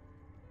enough.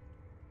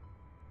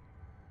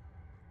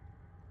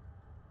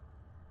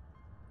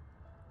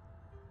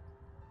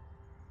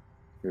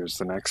 Here's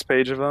the next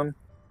page of them.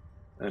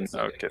 And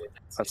okay,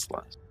 that's the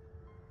last.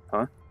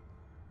 Huh?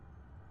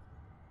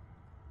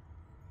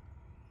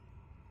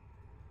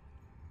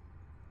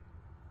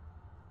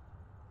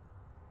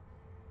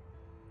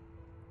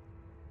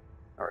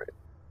 Alright.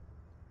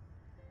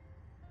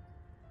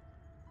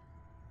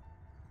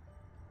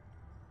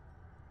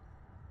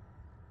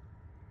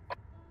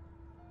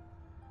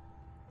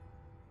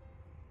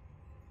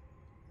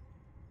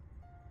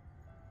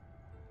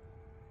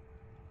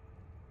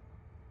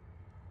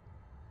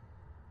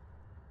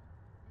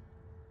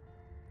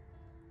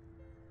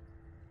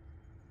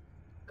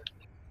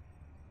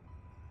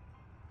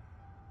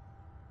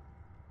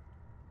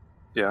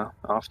 Yeah,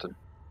 often.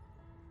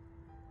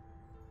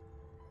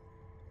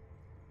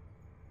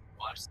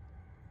 Watch.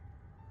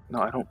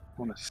 No, I don't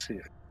want to see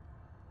it.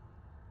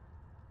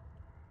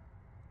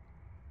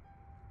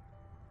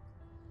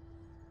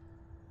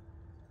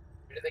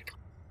 Where do they come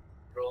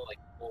roll like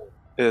gold?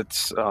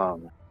 It's a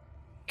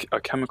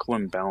chemical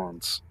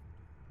imbalance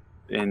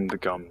in the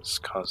gums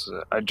causes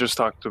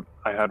it.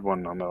 I had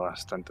one on my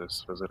last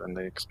dentist visit and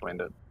they explained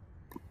it.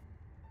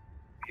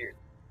 Weird.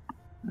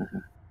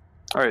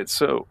 Alright,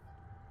 so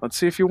let's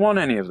see if you want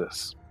any of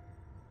this.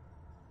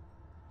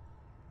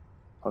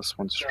 Plus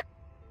 1 strength.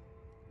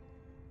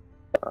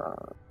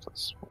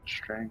 Plus 1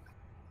 strength.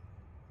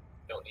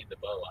 Don't need the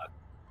bow up.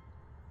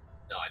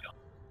 No, I don't.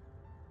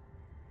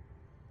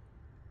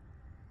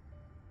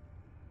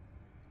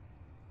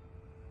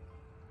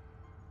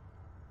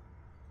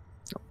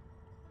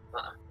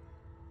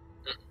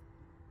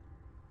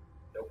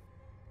 Nope.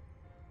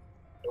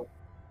 Nope.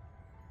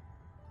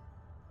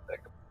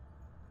 Back up.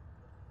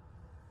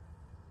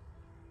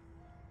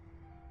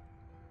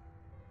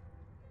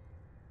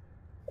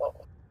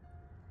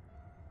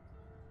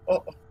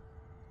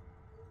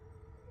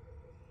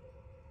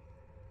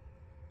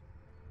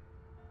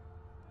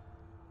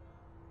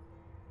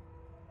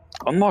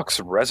 Unlocks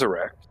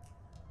Resurrect.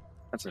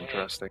 That's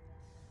interesting.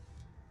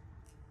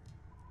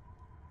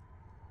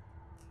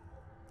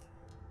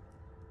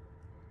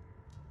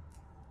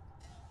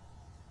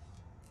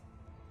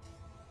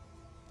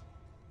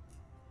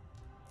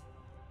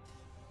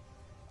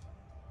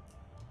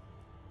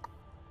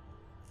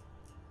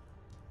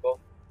 Well,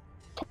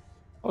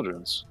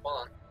 Intelligence.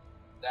 hold on.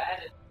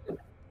 That is.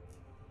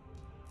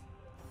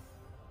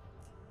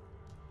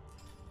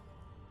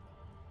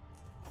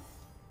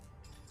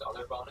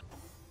 Other bonus.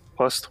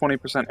 Plus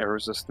 20% air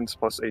resistance,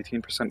 plus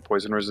 18%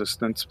 poison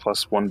resistance,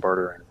 plus 1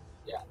 bartering.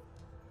 Yeah.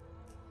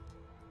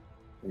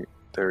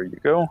 There you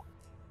go.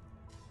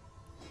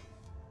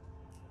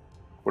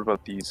 What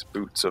about these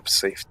boots of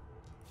safety?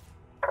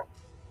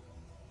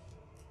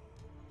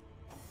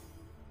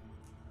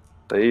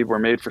 They were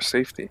made for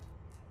safety.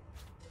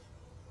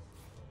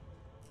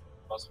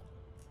 Muscle.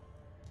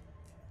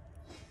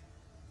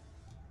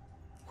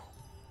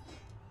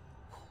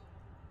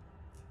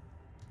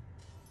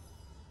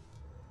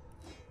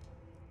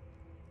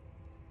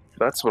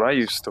 That's what I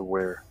used to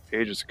wear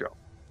ages ago.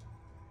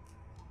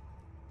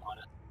 On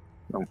it.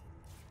 No.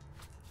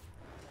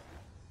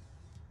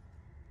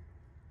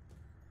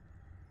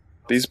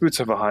 These boots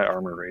have a high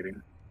armor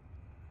rating.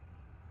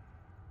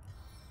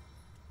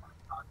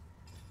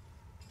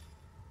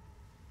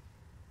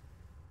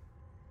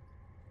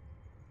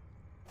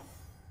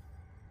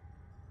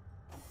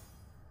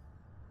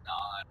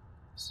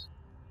 Nice.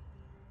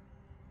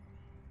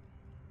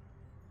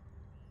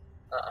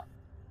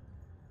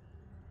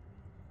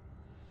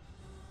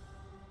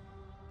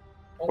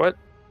 What?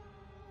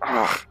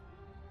 Ugh.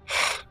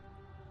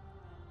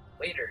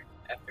 Later,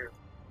 after.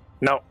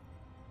 No.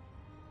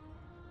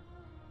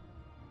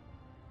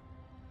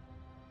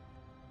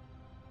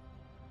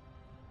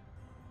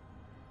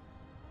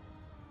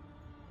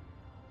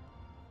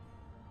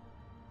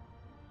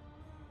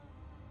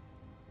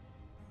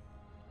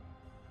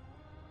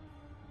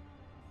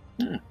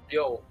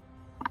 Yo,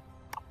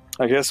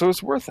 I guess it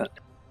was worth it.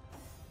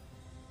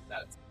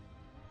 that's.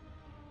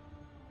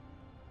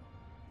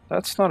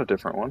 That's not a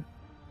different one.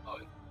 Oh,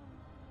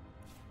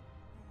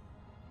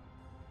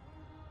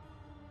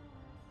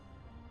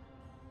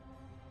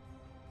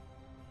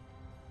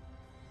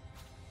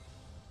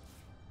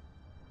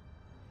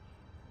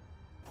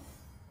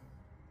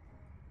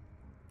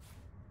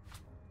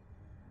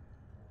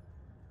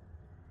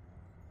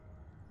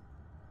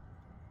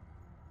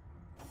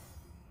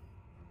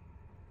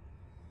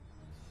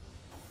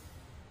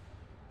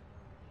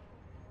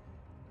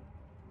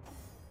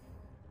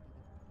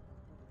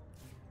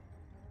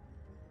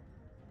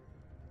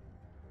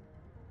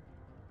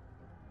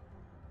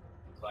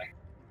 like.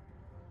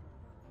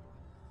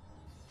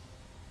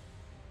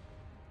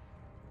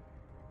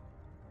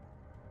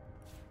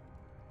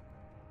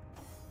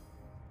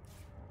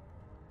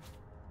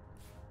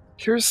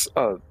 Here's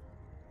a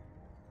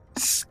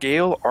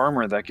scale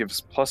armor that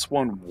gives plus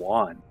 1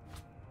 wand.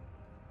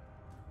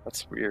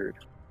 That's weird.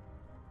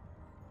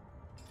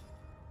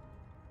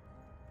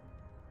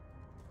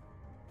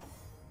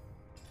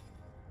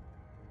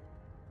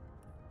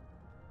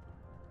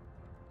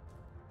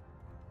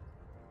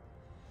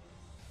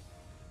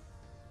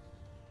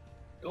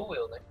 Dual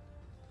wielding.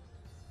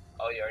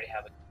 Oh, you already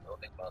have a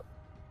wielding belt.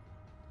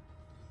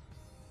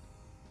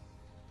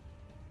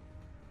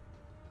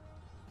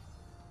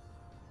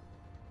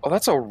 Oh,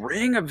 that's a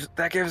ring of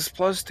that gives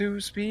plus 2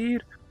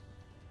 speed?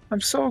 I'm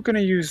so gonna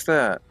use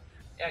that.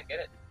 Yeah, get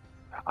it.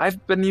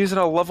 I've been using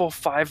a level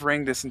 5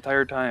 ring this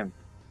entire time.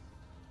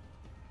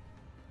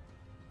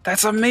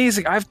 That's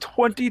amazing. I have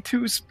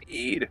 22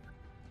 speed.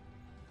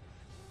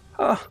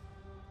 Huh.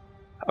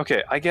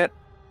 Okay, I get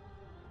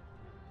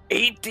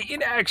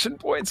 18 action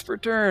points per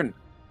turn.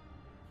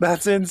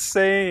 That's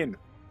insane.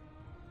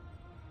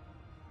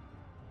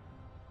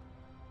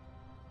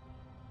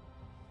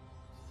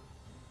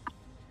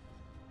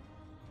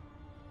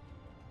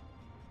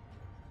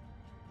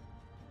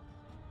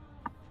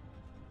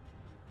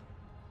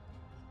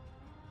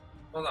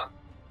 Hold on.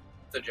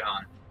 The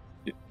John.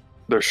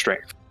 Their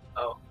strength.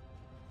 Oh.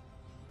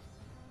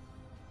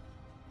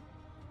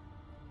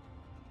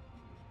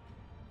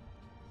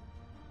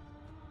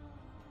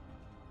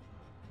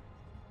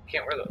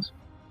 Can't wear those.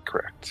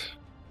 Correct.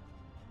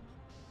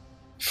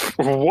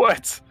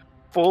 What?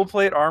 Full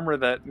plate armor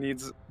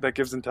that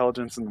gives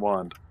intelligence and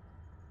wand.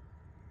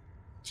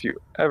 Have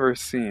you ever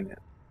seen it?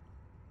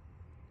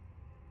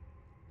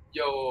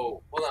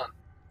 Yo, hold on.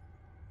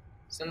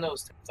 Send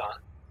those things on.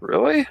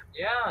 Really?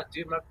 Yeah,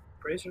 dude, my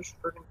bracer's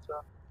freaking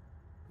tough.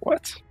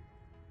 What?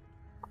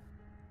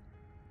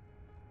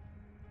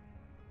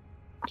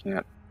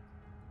 Can't.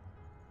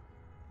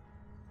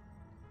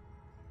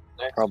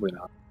 Next. Probably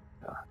not.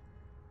 Yeah.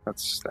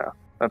 That's staff.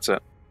 That's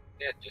it.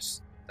 Yeah,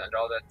 just send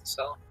all that to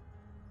sell.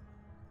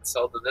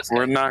 Sell to this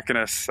We're guy. not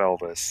gonna sell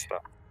this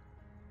stuff.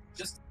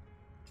 Just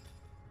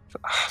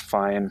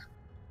Fine.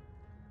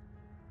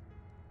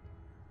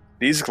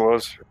 These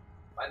gloves.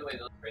 by the way,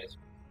 those bracers.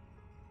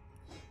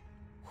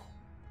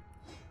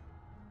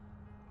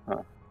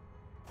 Huh.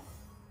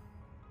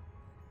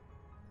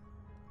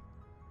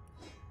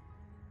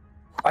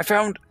 I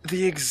found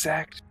the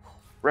exact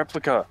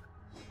replica.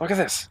 Look at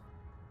this.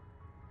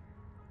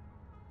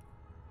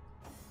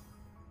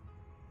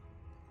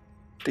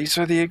 These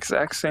are the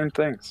exact same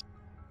things.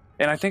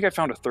 And I think I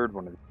found a third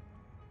one.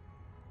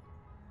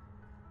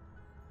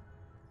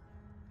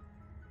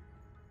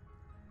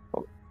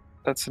 Oh,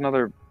 that's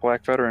another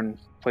Black Veteran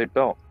plate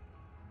belt.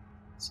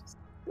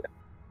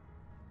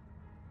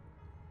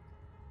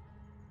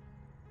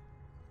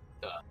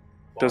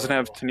 Doesn't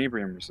have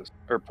tenebrium resist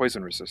or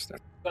poison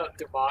resistant.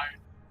 Divine.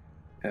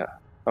 Yeah.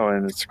 Oh,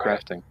 and it's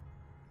crafting.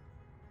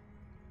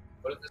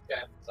 What if this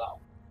guy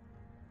himself?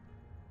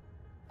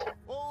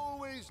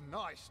 Always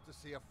nice to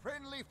see a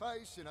friendly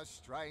face in a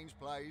strange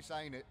place,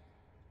 ain't it?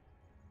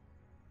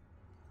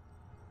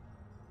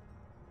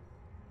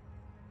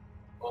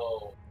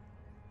 Oh,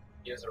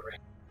 he has a ring.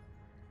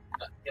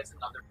 He has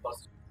another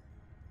plus.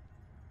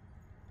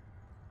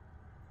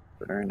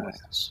 Very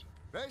nice.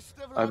 Best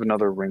of I have luck.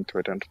 another ring to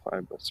identify,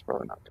 but it's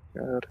probably not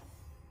good.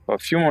 Well, a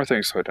few more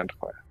things to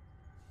identify.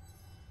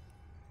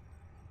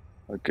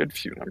 A good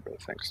few number of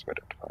things to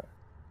identify.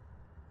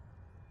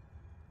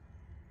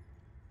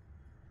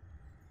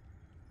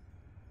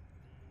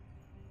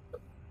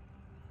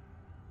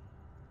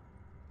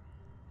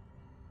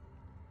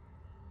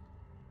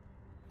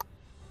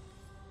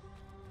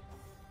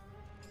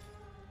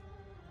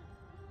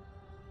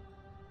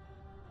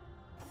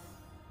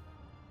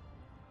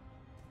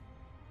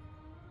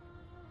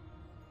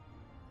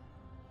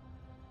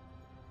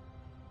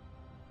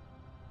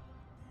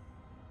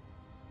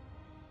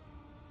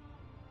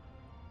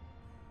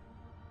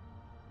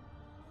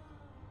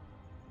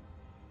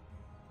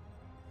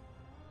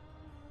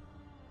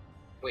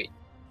 Wait.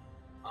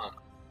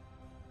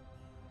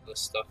 The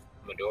stuff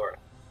from Medora.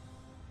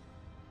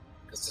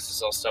 Because this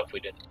is all stuff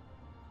we didn't.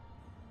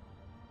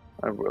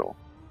 I will.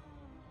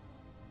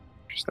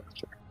 Just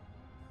after.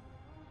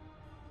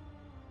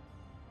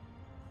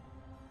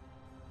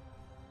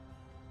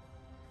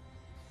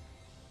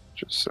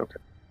 Just okay.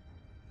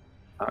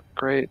 Not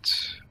great.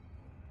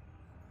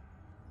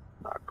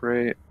 Not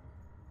great.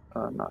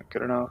 Not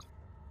good enough.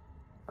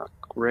 Not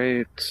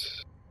great.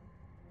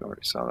 I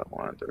already saw that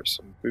one. There's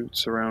some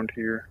boots around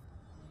here.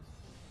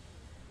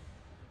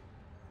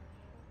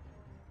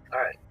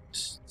 Alright,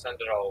 just send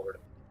it all over to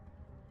me.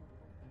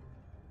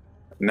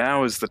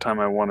 Now is the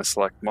time I want to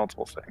select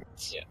multiple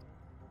things. Yeah.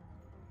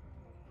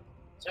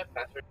 Is that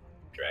faster to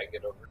drag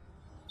it over?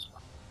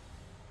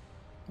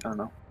 I don't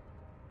know.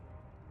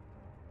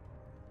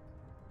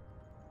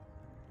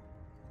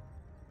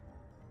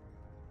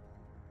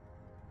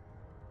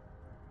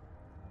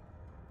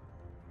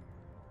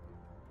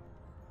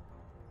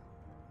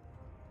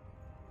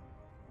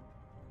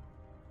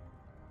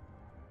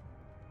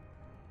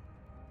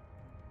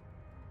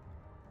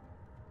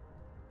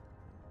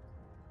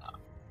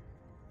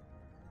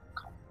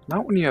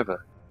 Not when you have a...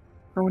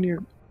 Not when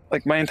you're...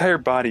 Like, my entire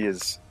body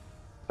is...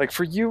 Like,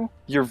 for you,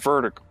 you're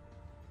vertical.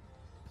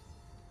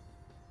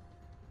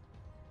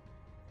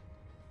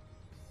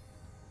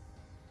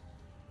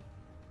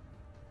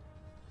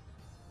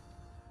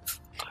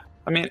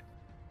 I mean...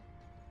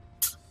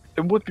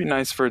 It would be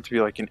nice for it to be,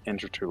 like, an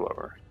inch or two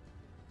lower.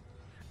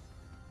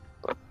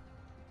 But...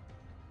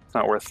 It's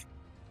not worth...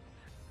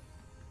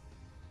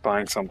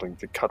 buying something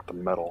to cut the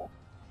metal.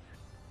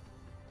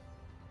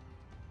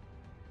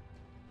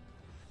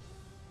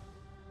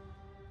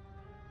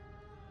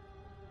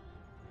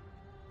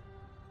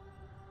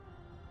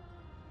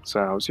 So,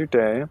 how's your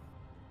day?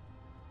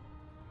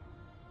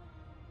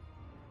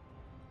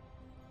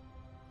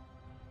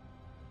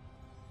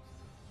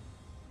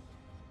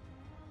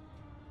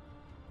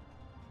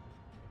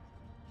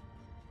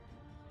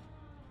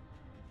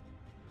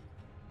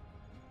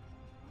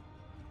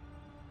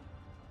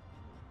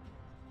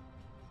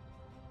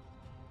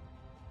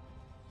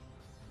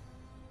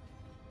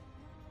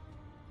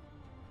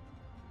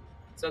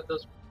 Is that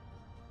those?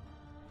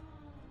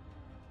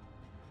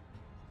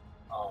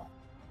 Oh.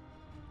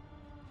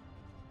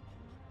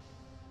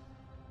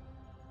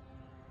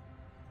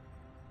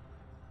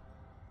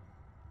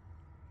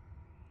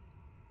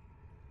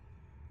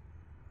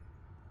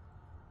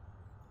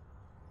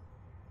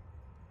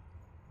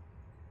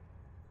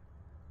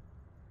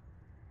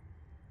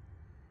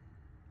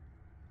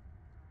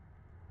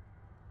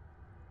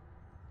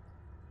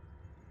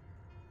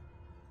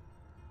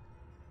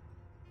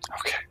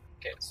 Okay.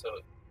 Okay, so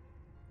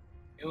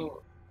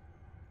you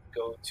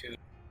go to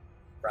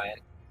Brian.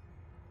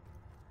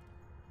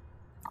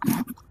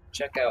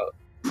 Check out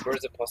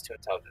where's the +2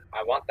 intelligence.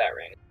 I want that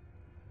ring.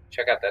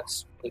 Check out that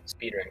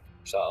speed ring for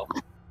yourself.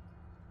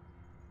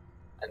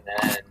 And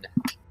then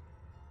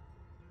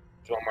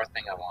there's one more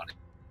thing I wanted.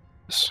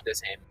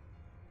 This aim.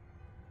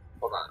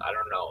 Hold on, I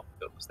don't know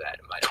if it was that.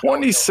 It might have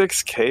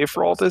 26k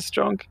for all this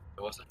junk?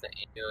 It wasn't the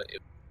aim.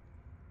 It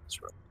was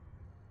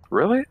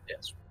Really?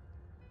 yes.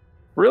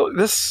 Really?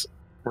 This...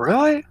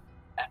 Really?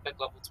 Epic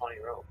level 20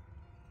 robe.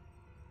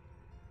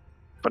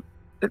 But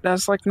it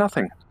has, like,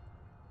 nothing.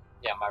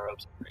 Yeah, my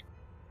robes are great.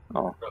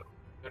 Oh.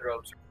 Good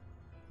robes.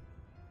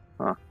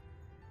 Huh.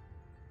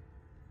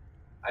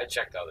 I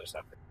checked the other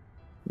stuff.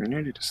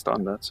 Immunity to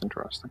stun, that's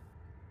interesting.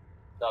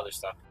 The other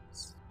stuff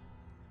is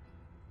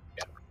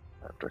I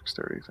have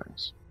dexterity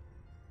things.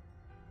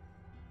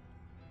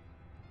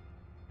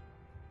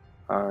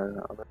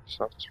 Other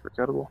stuff is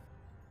forgettable.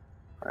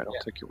 Alright,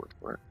 I'll take your word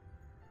for it.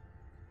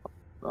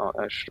 Oh,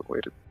 I should have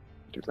waited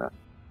to do that.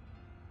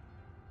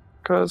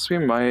 Because we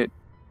might.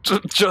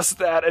 Just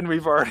that, and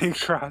we've already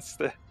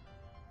crossed it.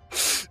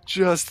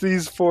 Just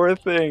these 4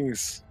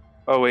 things.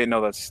 Oh, wait,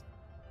 no, that's.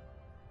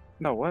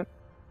 No, what?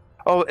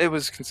 Oh, it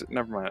was.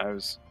 Never mind, I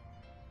was.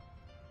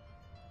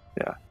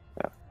 Yeah.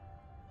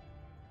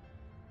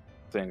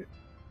 Dang it.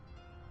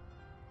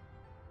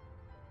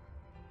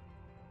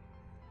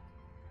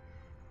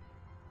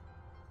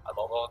 I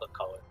love all the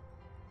color.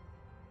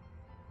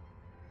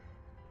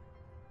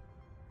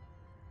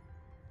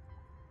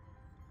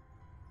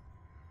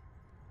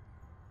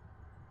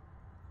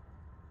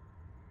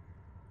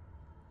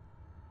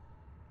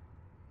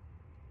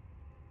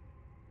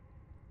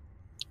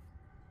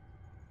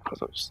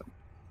 Because I was thinking.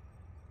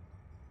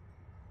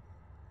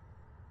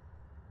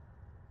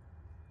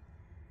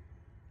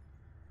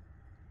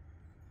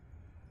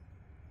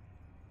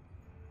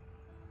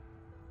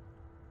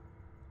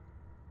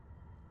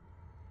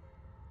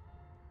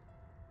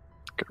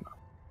 Good enough.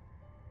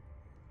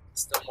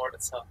 Still more to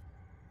tell.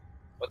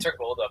 What's our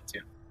gold up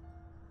to?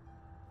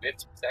 We have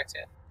 2 stacks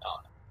yet? Oh,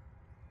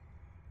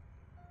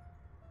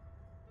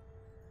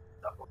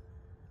 no.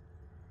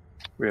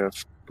 We have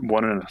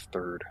 1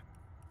 1/3.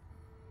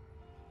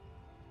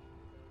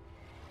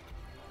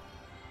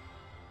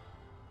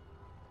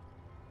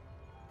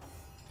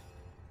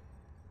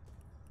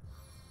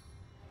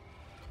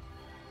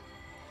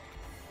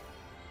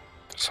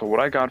 So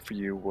what I got for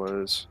you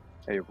was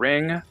a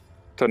ring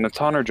to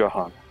Natan or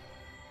Jahan.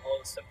 All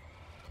the stuff.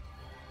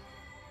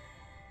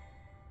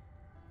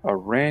 A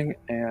ring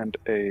and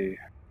a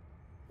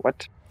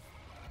what?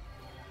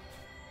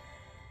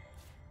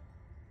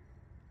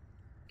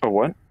 A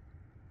what?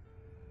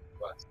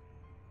 What?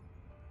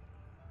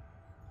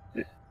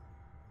 Yeah.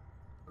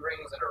 2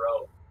 rings in a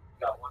row.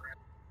 You got 1 ring.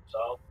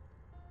 So.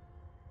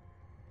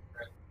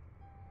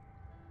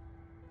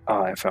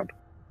 Ah, I found it.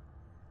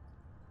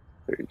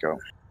 There you go.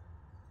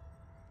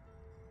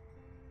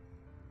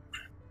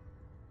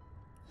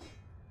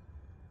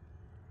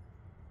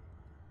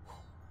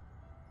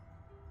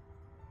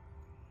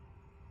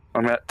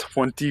 I'm at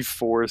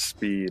 24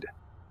 speed.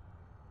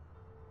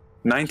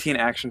 19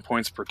 action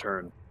points per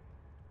turn.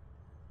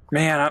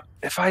 Man,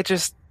 if I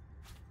just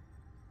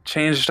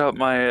changed up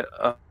my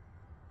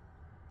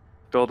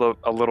build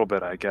a little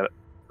bit, I get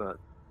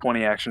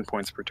 20 action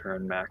points per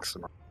turn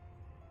maximum.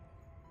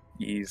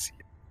 Easy.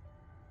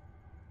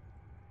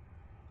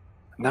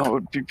 And that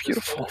would be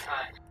beautiful. This whole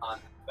time on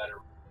better.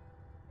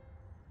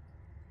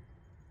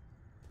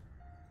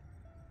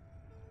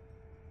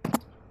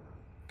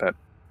 That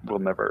will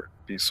never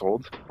be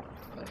sold.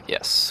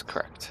 Yes,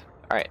 correct.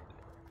 Alright.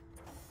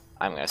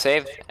 I'm gonna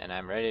save, and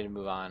I'm ready to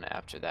move on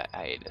after that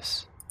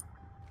hiatus.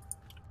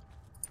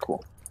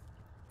 Cool.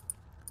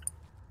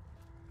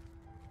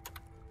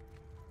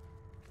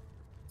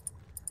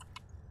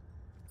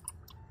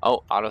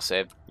 Oh,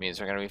 autosave means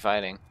we're gonna be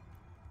fighting.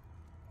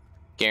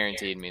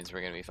 Guaranteed means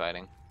we're gonna be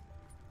fighting.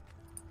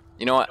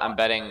 You know what? I'm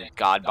betting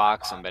God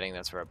Box. I'm betting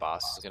that's where our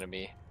boss is gonna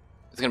be.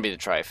 It's gonna be the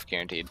Trife,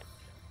 guaranteed.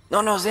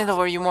 No,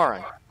 Xandalvar, you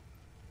moron.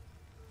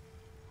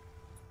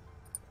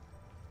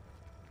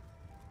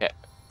 Okay.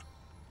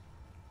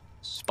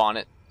 Spawn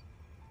it.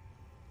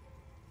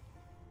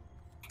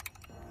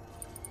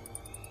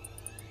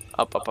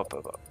 Up.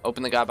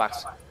 Open the God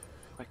Box.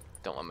 Quick,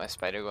 don't let my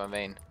spider go in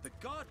vain. The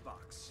guard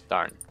box.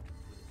 Darn.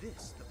 With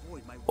this, the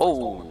void may Whoa.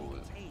 once more be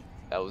contained.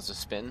 That was a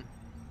spin.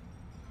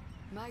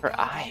 My Her guardians,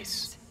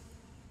 eyes.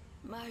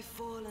 my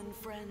fallen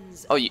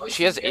friends. Oh,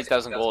 she has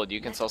 8,000 gold.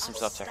 You can sell some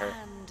stuff to her.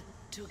 Stand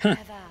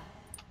together.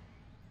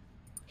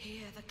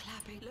 Hear the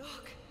clapping.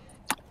 Look.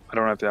 I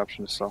don't have the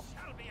option to sell.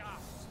 Shall be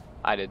ours.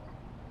 I did.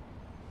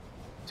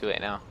 Too late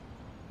now.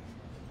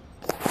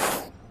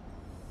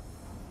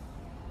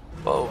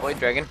 Whoa, white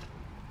dragon.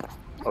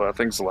 Oh, that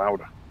thing's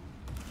loud.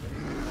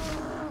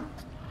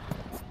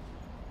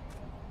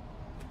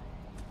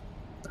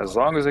 As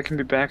long as it can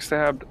be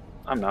backstabbed,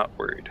 I'm not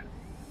worried.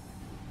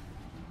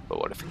 But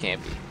what if it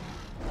can't be?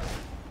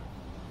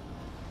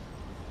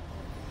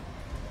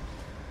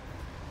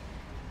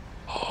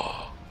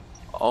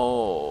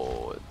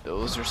 Oh,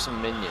 those are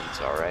some minions,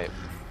 alright.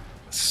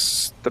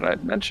 Did I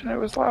mention it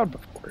was loud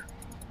before?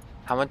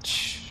 How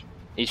much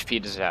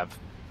HP does it have?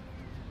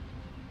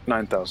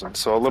 9,000,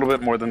 so a little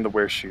bit more than the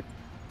wear sheet.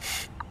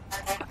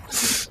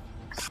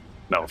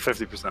 No,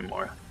 50%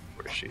 more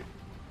wear sheet.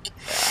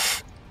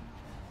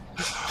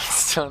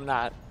 Still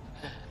not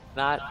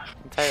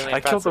entirely I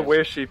killed the impressive.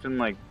 wear sheep in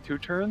like 2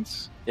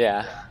 turns.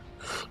 Yeah.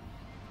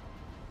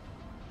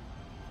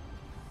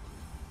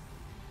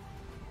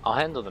 I'll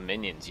handle the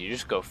minions. You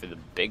just go for the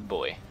big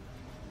boy.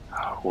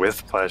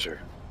 With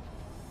pleasure.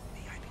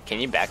 Can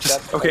you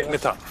backstab? Okay,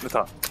 Natan,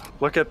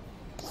 look at.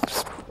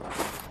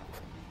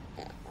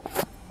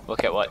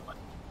 Look at what?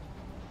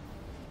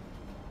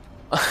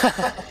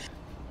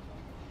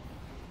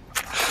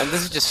 And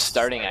this is just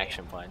starting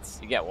action points.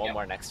 You get one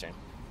more next turn.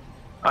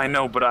 I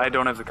know, but I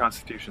don't have the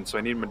Constitution, so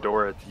I need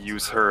Medora to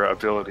use her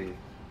ability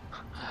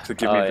to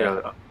give me the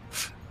other.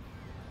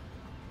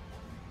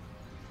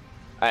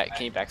 Alright,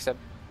 can you backstep?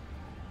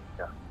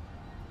 Yeah.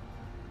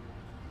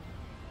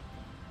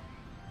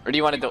 Or do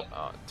you want to do...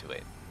 Oh, too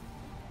late.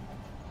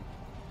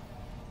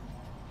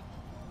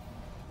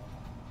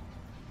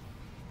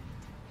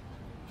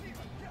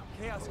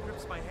 Chaos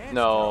grips my hand.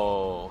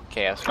 No,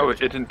 chaos. Oh, it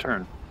didn't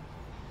turn.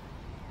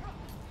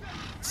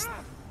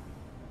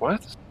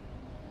 What?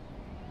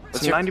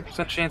 It's a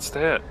 90% chance to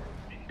hit.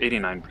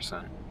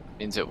 89%.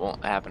 Means it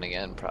won't happen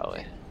again,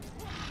 probably.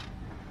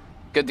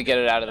 Good to get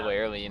it out of the way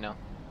early, you know?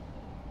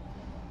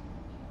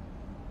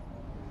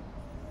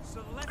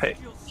 Hey,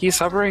 he's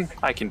hovering?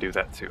 I can do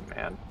that too,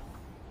 man.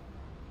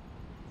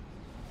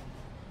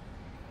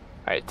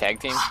 Alright, tag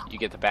team. You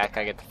get the back,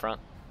 I get the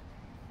front.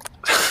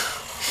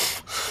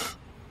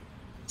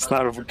 It's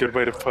not a good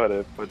way to put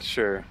it, but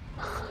sure.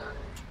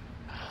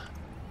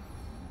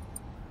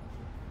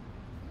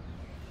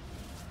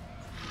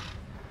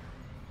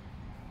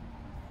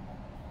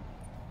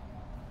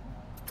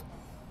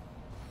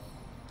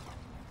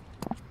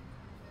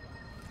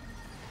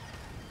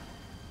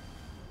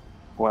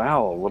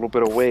 Wow, a little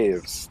bit of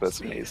waves. That's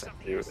amazing,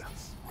 dude. The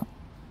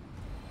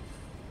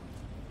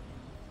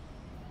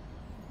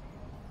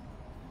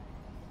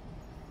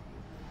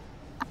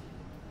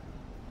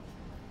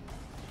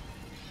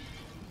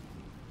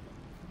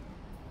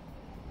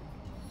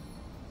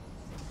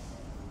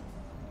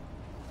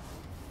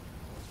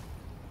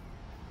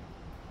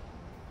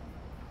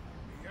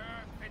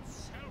earth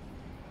itself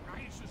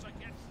rises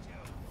against you.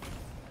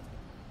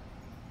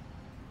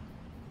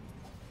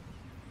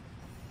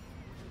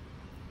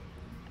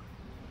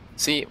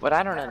 See, what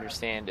I don't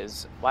understand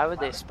is why would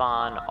they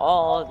spawn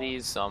all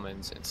these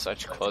summons in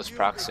such close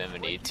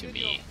proximity to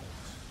me?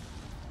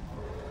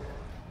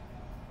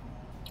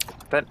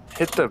 That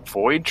hit the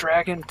Void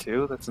Dragon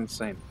too? That's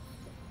insane.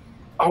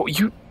 Oh,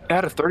 you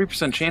had a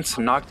 30% chance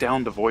to knock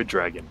down the Void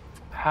Dragon.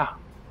 How?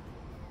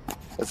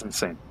 That's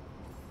insane.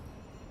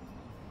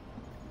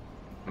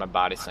 My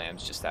body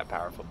slam's just that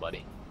powerful,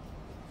 buddy.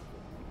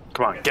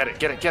 Come on, get it,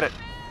 get it, get it!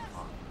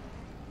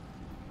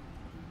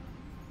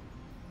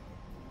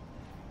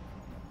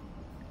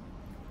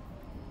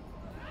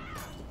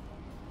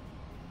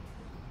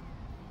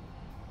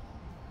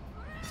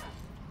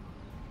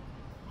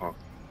 Oh,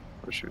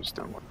 wish she was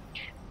done with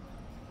it.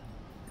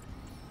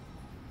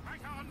 Fight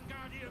on,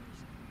 Guardians!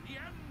 The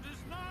end is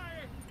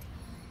nigh!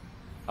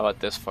 How about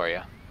this for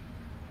you?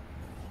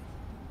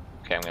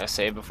 Okay, I'm gonna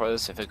save before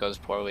this. If it goes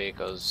poorly, it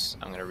goes.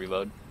 I'm gonna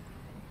reload.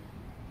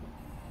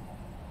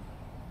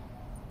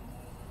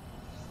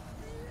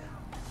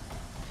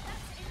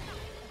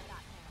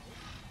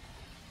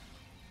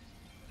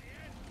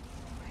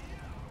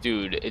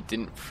 Dude, it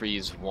didn't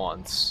freeze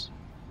once.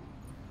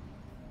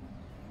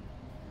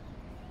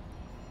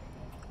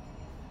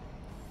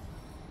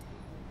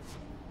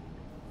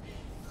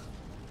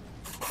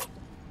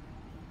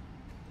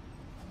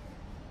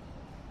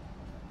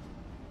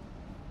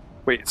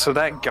 Wait, so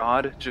that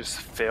god just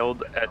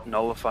failed at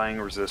nullifying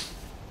resist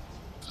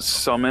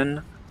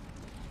summon?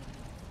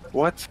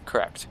 What?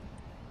 Correct.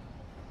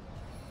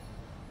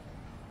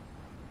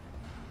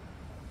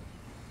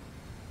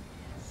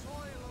 Soil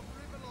of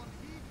Rivellon,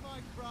 heed my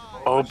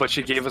cry. Oh, but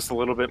she gave us a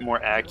little bit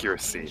more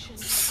accuracy.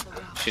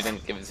 She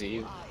didn't give it to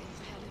you.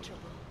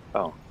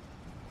 Oh.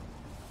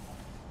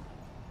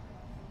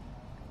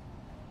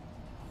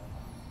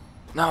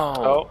 No.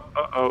 Oh,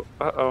 uh-oh,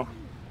 uh-oh.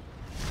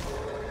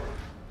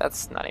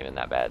 That's not even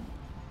that bad.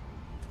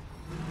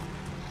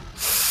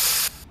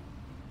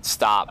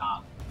 Stop.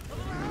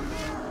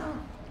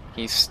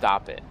 Can you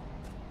stop it?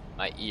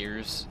 My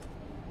ears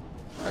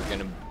are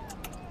gonna...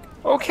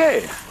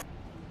 Okay.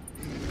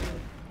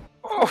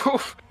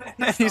 Oh,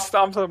 and he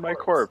stomped on my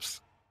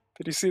corpse.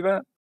 Did you see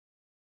that?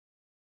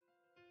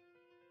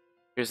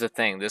 Here's the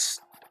thing,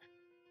 this...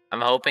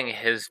 I'm hoping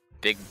his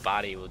big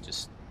body will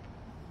just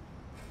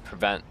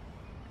prevent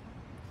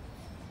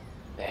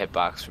the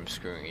hitbox from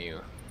screwing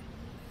you.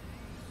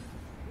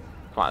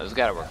 Come on, this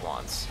gotta work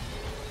once.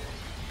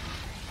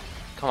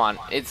 Come on,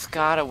 it's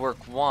gotta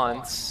work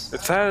once.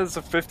 It has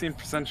a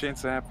 15%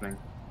 chance of happening.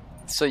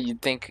 So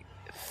you'd think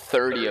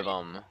 30 of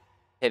them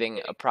hitting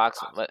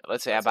approximately,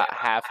 let's say about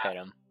half hit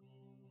him.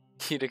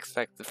 You'd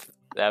expect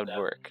that would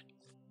work.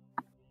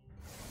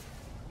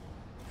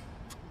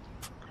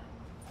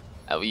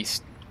 At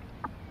least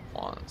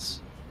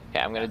once. Okay,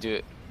 I'm gonna do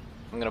it.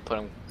 I'm gonna put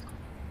him.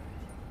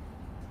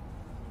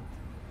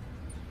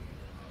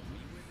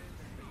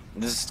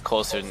 This is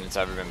closer than it's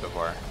ever been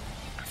before.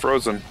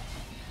 Frozen.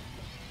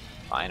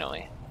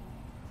 Finally.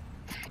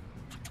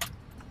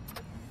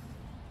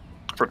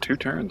 For 2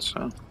 turns,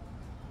 huh?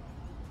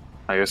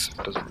 I guess it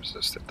doesn't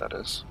resist it, that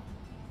is.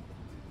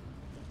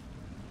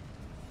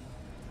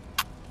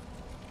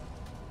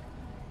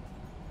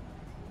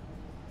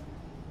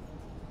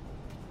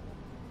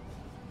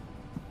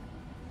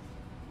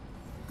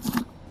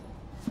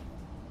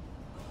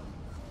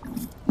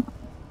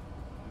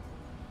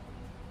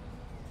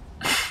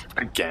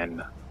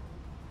 Again. I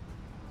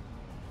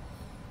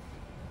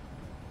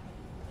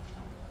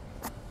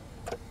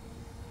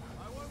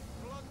won't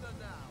plunder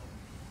now.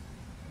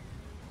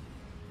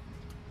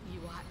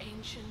 You are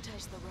ancient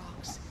as the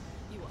rocks.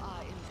 You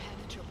are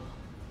impenetrable.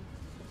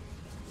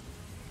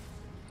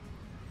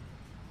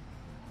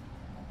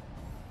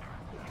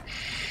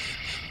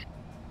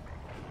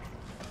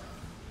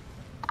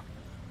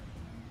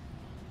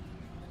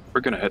 We're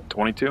gonna hit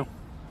 22.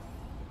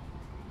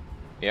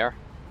 Yeah.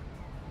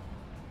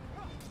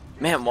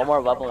 Man, one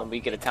more level and we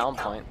get a talent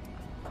point.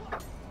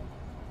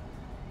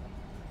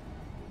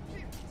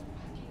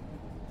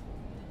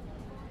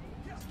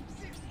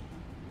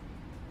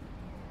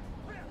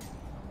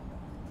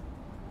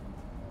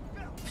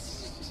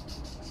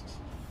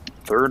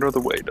 Third of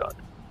the way done.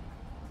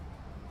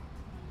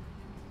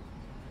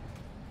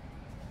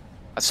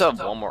 I still have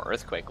one more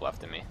earthquake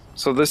left in me.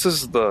 So this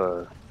is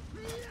the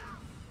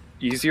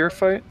easier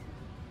fight?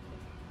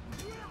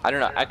 I don't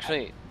know.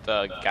 Actually,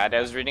 the guide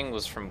I was reading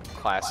was from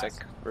classic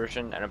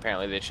version, and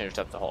apparently they changed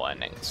up the whole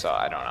ending. So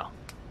I don't know.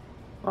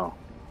 Oh.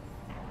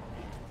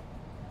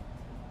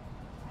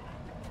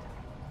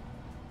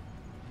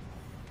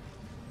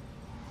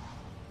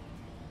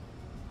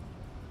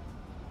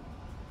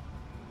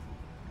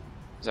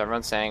 Is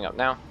everyone staying up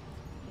now?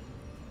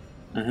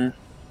 Mm-hmm.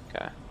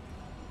 Okay.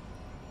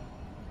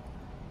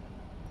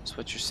 So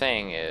what you're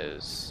saying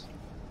is,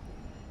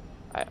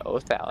 I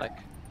oath Alec.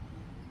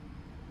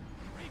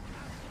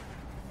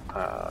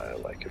 I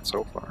like it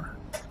so far.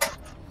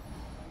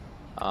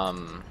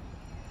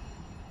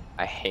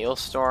 I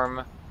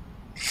hailstorm.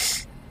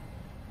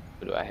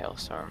 Who do I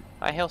hailstorm?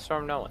 I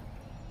hailstorm no one.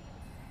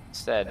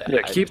 Instead, Yeah,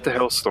 I keep just- the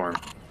hailstorm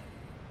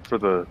for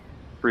the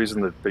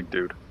freezing the big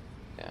dude.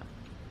 Yeah.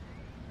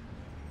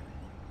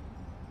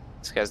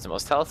 This guy's the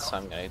most health, so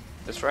I'm gonna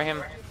destroy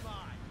him.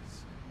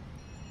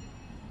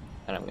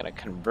 And I'm gonna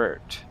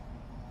convert.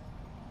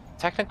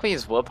 Technically,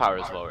 his willpower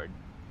is lowered,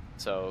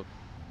 so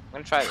I'm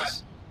gonna try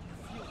this.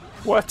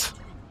 What?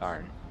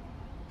 Darn.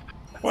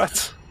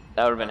 What?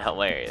 That would have been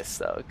hilarious,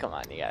 though. Come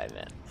on, you gotta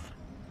admit.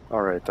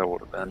 Alright, that would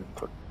have been,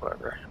 but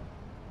whatever.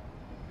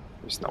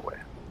 There's no way.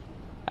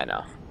 I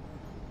know.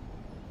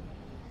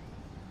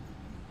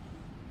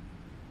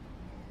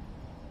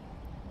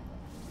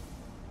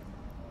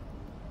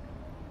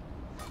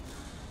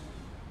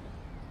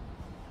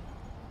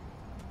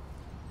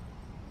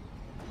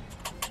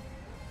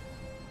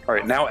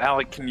 Alright, now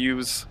Alec can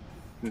use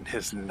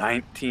his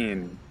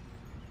 19.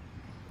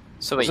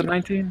 So Was wait, it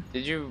 19?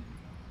 did you?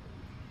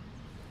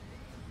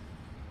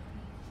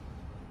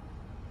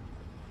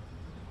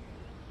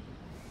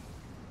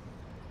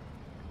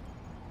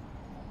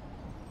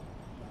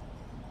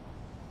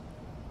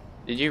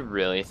 Did you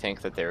really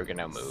think that they were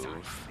gonna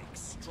move?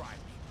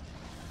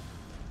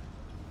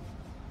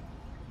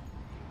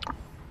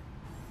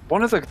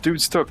 One of the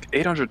dudes took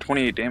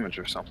 828 damage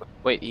or something.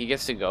 Wait, he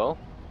gets to go?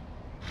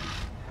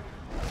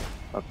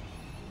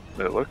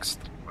 It looks...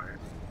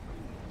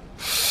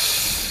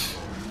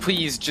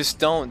 Please, just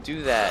don't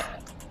do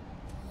that.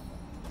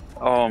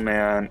 Oh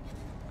man.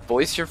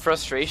 Voice your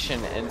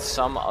frustration in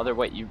some other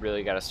way. You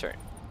really gotta start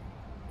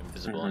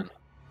invisible. Mhm.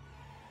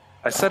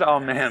 I said oh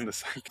man the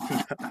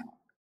second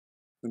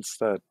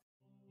instead.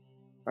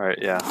 Alright,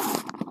 yeah.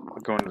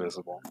 I'll go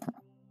invisible.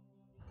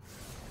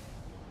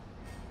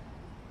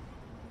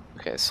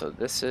 Okay, so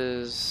this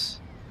is...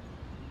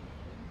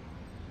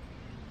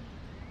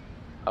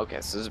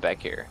 Okay, so this is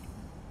back here.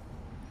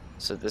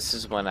 So this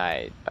is when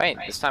I... Alright,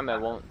 this time I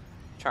won't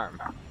charm.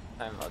 This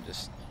time I'll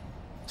just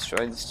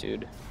destroy this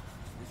dude.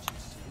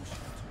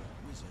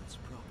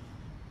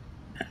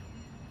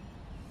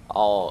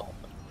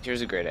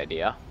 Here's a great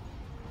idea.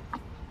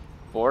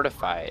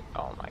 Fortify...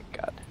 Oh my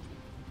god.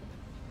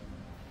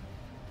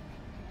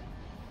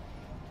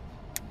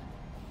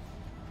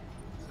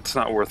 It's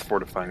not worth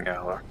fortifying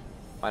Alec.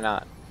 Why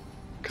not?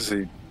 Because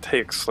he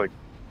takes, like...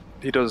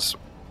 He does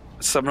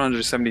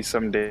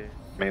 777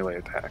 melee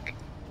attack.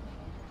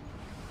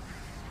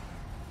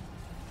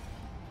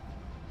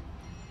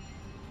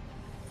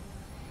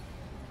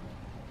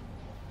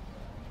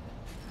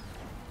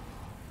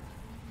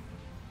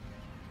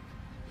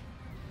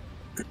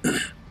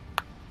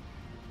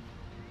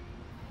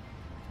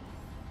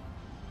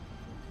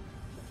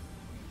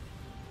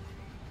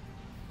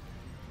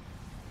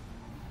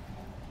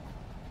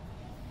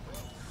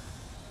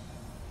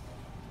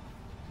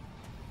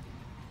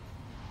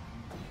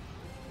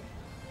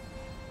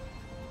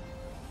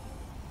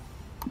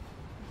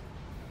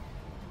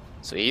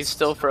 So he's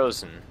still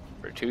frozen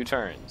for 2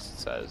 turns, it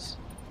says.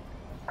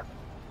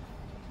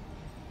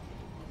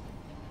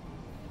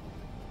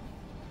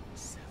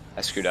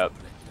 I screwed up.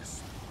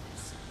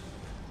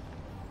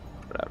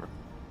 Whatever.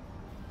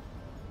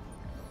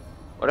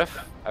 What if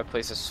I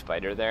place a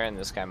spider there and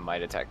this guy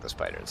might attack the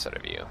spider instead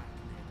of you?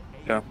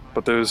 Yeah,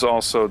 but there's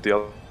also the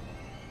other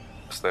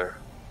there.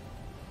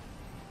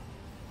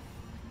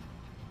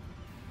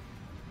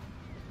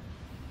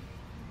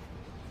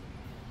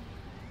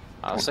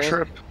 Honestly,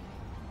 Trip.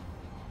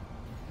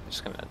 I'm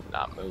just gonna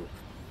not move.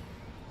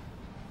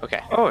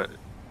 Okay. Oh, it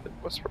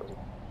was frozen.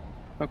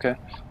 Okay.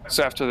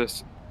 So after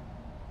this,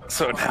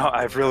 so now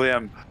I really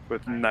am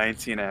with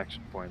 19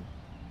 action points.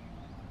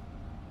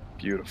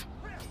 Beautiful.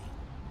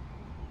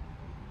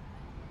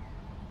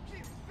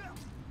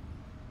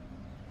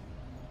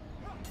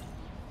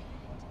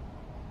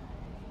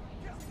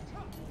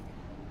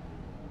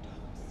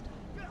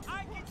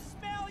 I can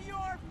smell your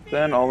fear.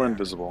 Then all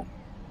invisible.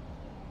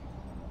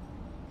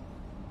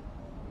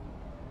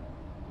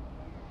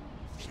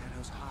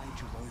 Shadows hide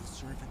your loyal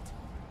servant.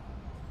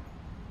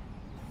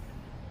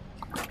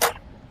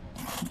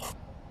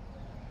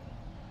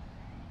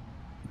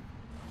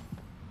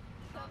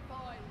 The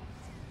void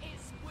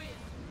is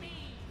with me.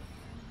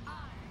 I,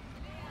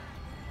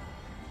 Leander,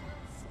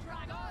 will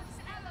strike God's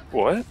element.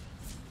 What?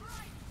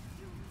 Strike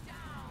you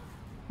down.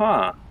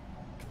 Huh.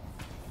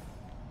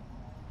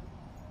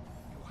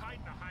 You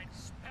hide behind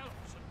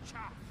spells and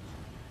charms.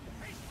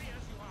 Face me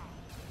as you are.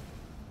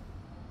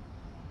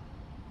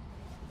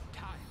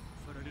 Time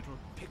for a little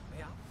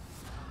pick-me-up.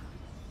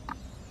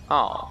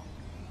 Oh.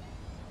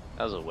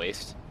 That was a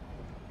waste.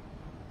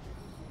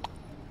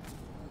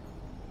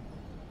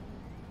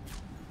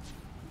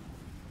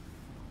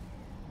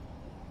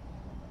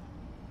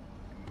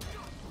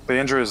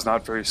 Leandra is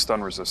not very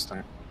stun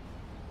resistant.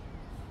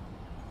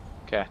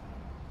 Okay.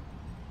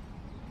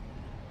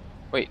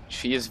 Wait,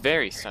 she is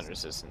very stun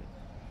resistant.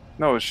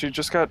 No, she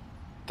just got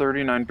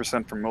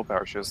 39% from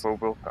willpower. She has low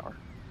willpower.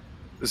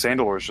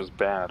 Zandalor is just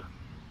bad.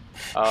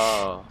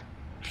 Oh.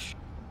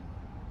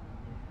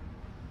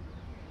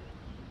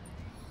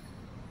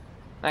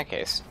 In that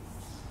case.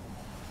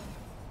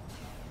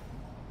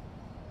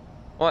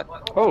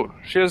 What? Oh,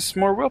 she has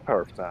more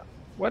willpower for that.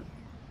 What?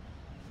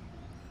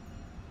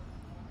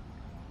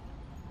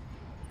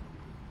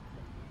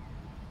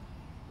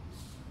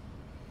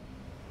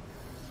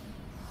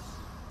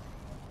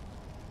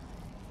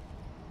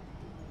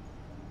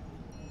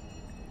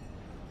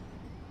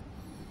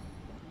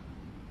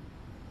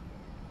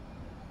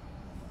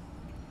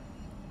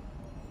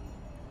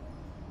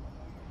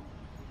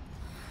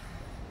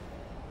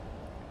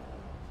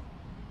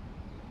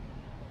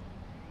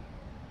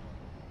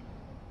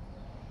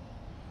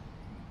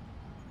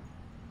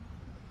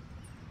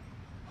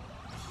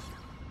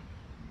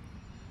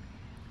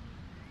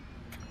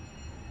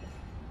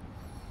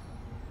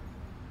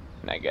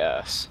 I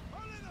guess.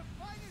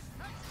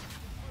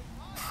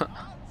 I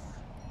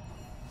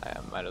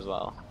might as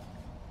well.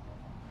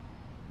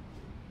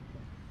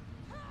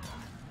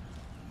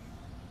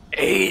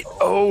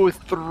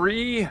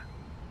 803.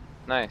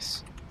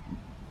 Nice.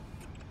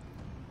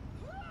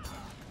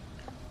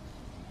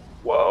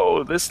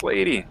 Whoa, this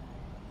lady.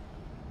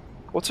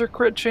 What's her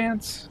crit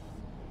chance?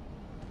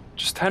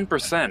 Just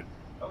 10%.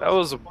 That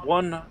was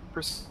 1%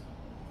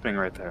 thing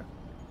right there.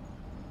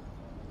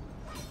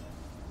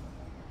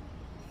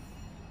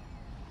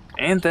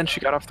 And then she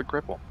got off the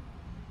cripple.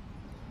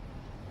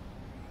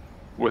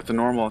 With the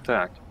normal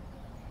attack.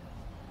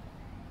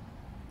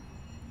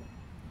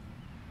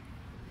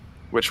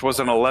 Which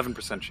was an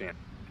 11% chance.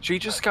 She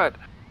just got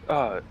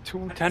two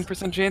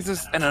 10%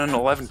 chances and an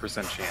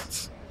 11%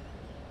 chance.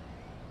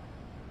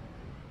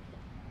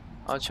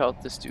 How much health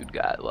this dude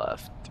got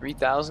left?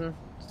 3,000?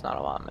 It's not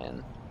a lot,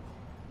 man.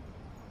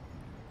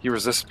 He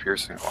resists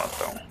piercing a lot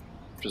though,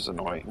 which is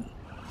annoying.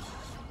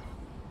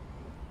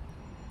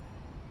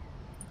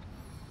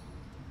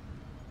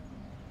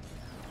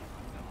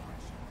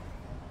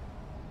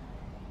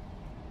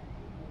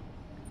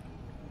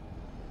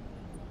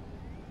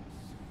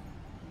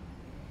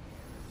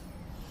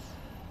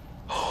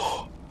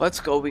 Let's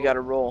go, we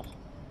gotta roll.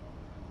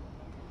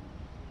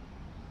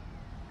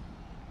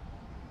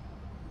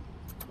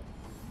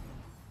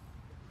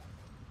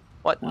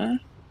 What? Hmm?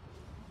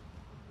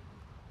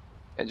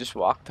 I just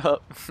walked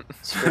up.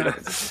 Straight up.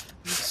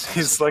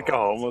 He's like a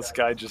homeless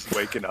guy just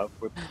waking up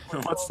with,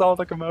 what's all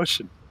the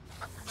commotion?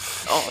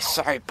 Oh,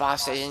 sorry,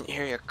 boss. I didn't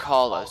hear you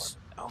call us.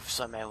 I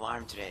overslept my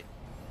alarm today.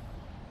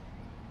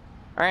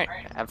 Alright,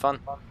 have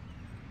fun.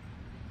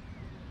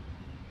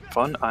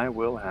 Fun I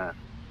will have.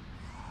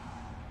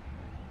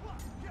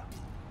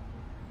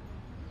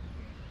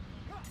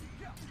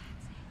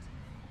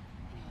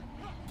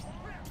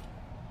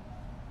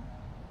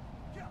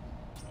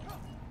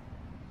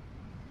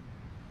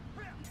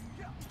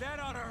 That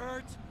ought to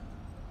hurt.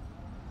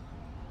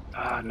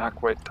 Not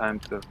quite time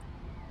to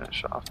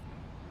finish off.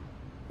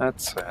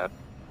 That's sad.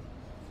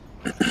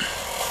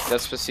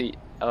 Despacito.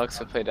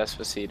 Alexa, play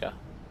Despacito.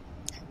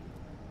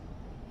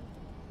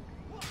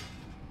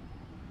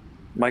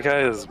 My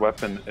guy's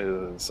weapon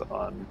is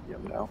on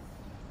him now.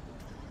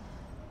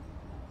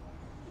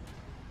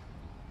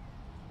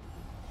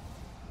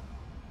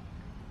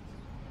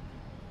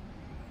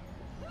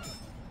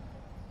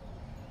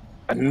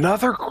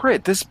 Another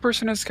crit! This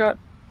person has got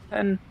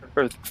 10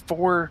 or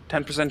 4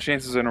 10%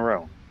 chances in a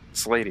row.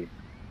 This lady.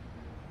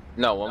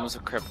 No, one was a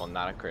cripple,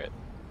 not a crit.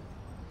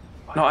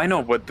 No, I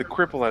know, but the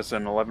cripple has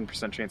an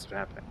 11% chance of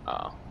happening.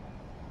 Oh.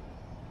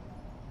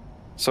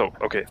 So,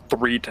 okay,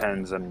 3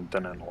 10s and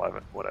then an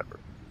 11, whatever.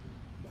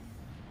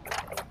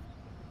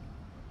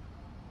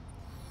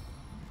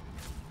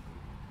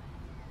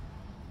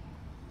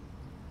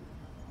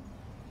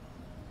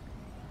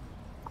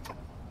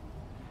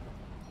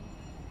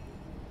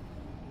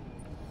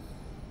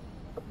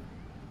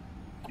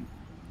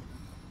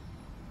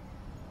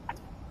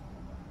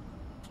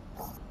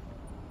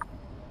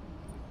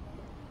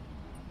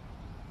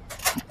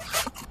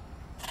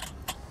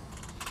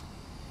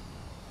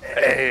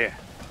 Kobe.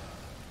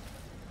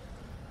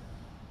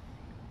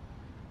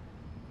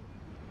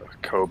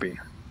 Kobe.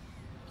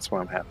 That's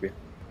why I'm happy.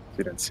 If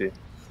you didn't see it.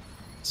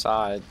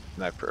 Side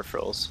my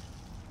peripherals.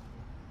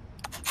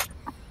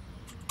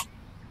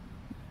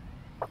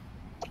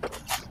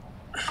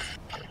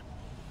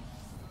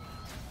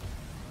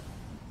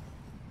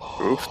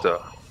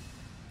 Oofta.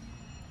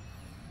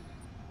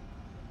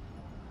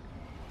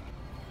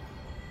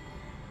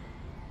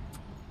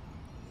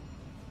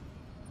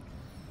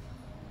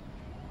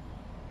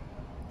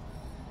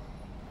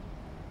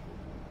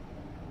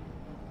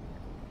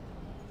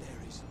 There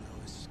is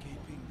no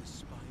escaping the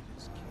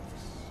spider's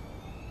kiss.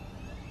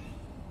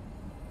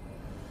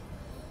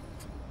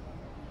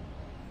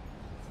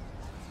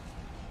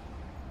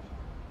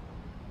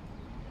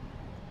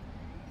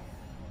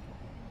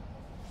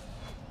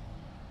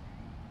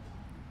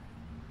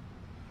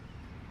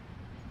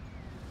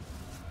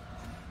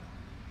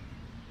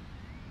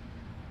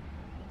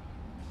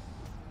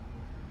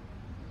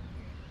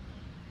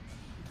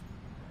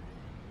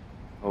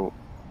 Oh,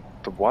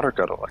 the water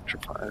got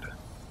electrified.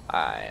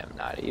 I am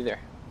not either.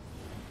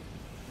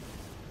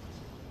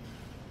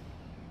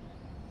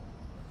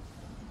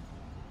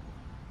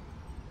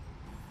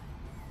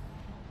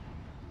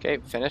 Okay,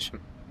 finish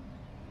him.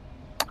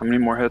 How many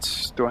more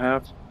hits do I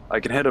have? I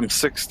can hit him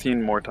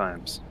 16 more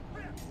times.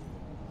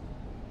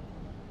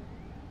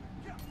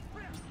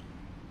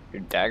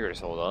 Your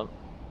daggers hold up.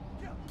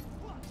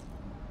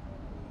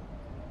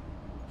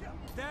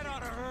 That ought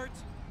to hurt.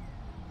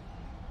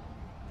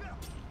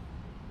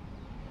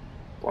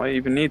 Why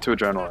even need to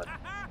adrenaline?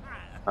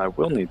 I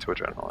will need to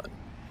adrenaline.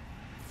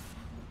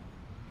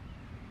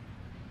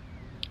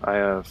 I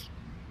have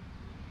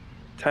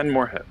 10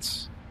 more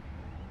hits.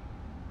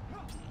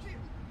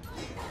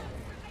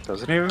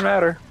 Doesn't even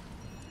matter.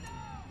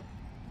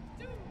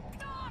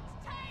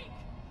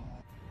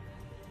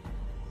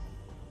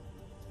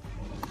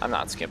 I'm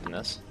not skipping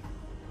this.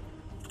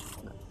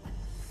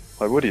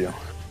 Why would you?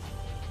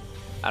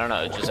 I don't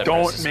know. Just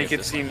Don't make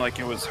it seem like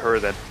it was her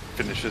that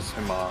finishes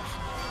him off.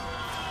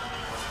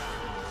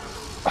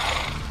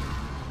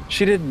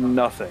 She did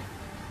nothing.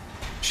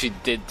 She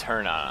did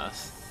turn on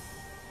us.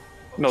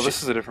 No,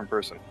 this is a different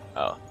person.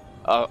 Oh.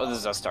 Oh, this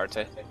is Astarte.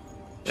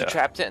 She Yeah.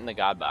 trapped it in the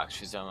god box.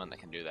 She's the only one that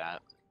can do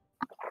that.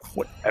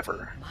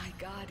 Whatever. My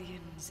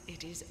guardians,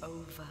 it is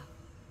over.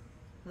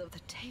 The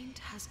taint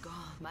has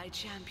gone. My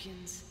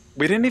champions.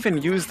 We didn't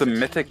even use the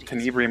mythic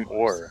Tenebrium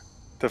ore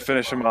to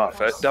finish him off.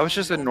 That was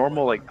just a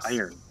normal, like,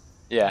 iron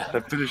Yeah.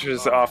 that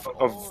finishes off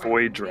a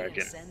void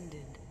dragon.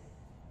 Ascended.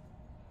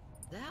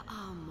 There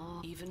are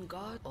more. Even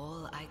God.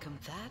 All I can.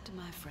 That,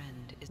 my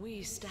friend, is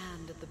we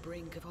stand at the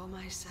brink of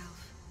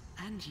myself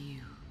and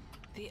you.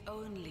 The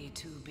only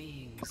two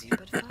beings.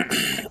 But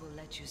first, I will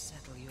let you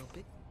settle your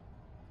bit.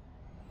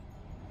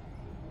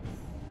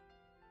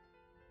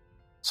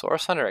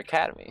 Source Hunter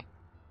Academy.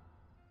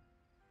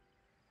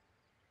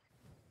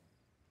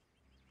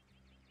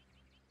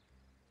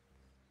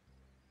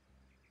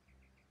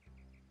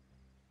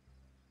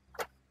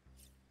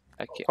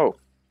 I can't. Oh,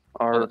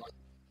 our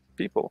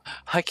people.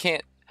 I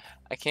can't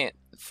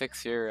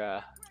fix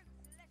your.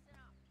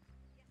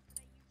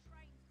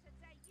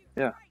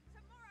 Yeah.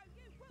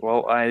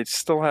 Well, I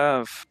still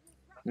have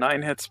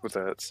 9 hits with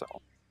it, so.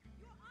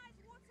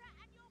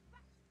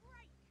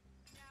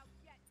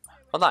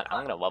 Hold on,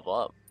 I'm gonna level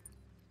up.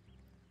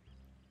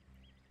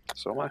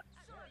 So am I.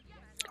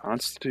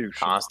 Constitution.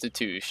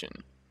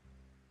 Constitution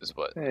is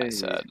what I Hey.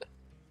 said.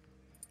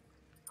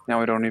 Now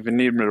we don't even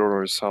need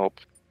Midor's help.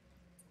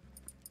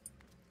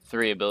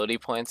 3 ability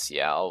points.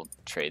 Yeah, I'll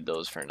trade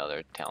those for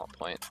another talent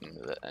point in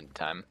the end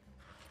time.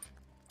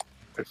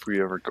 If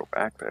we ever go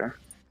back there.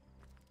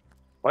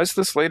 Why is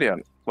this lady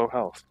on low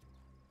health?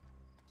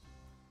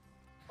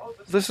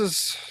 This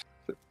is...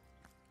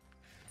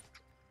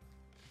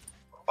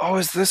 Oh,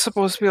 is this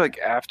supposed to be like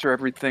after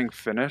everything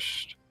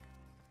finished?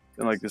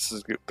 And like this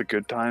is the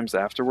good times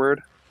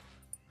afterward?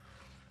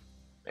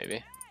 Maybe.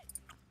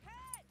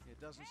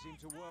 It doesn't seem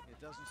to work. It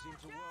doesn't seem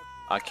to work.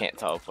 I can't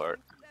teleport.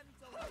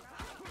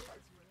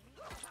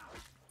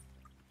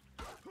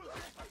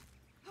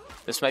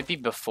 This might be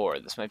before.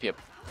 This might be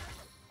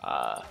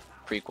a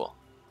prequel.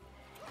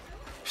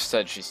 She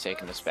said she's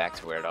taking us back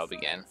to where it all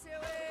began.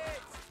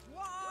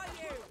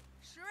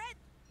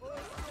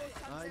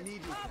 I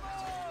need you.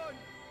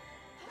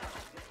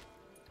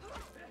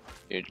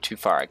 You're too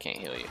far. I can't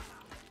heal you.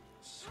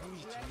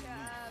 Sweet.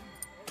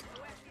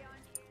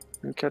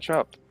 And catch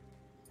up.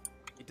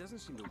 It doesn't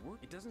seem to work.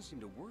 It doesn't seem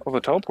to work. Oh,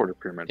 the teleporter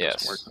pyramid Yes,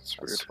 doesn't work. That's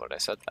weird. that's what I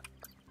said.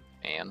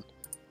 Man.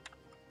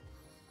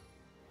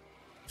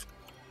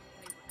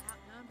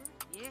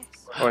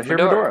 Oh, I hear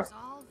Medora. Medora.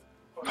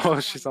 Oh,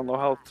 she's on low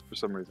health for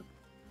some reason.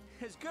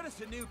 As good as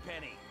a new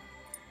penny.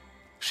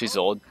 She's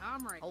old.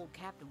 Comrade. Old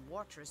Captain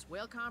Watrous.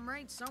 Well,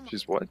 comrade, someone.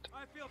 She's what?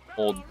 I feel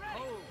Old.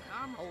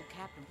 Old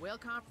Captain. Well,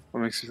 comrade.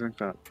 What makes you think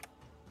that?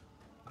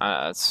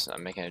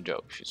 I'm making a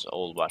joke. She's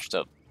old, washed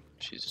up.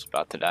 She's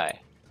about to die.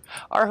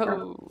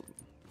 Arho!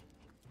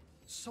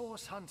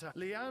 Source Hunter,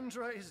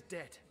 Leandra is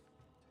dead.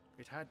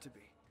 It had to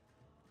be.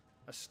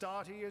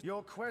 Astarte is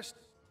your quest.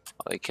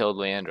 Oh, they killed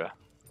Leandra.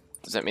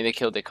 Does that mean they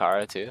killed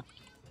Ikara too?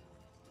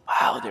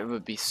 Wow, there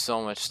would be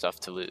so much stuff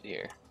to loot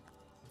here.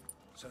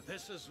 So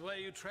this is where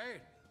you train,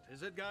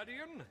 is it,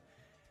 Guardian?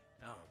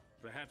 Now,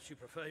 perhaps you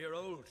prefer your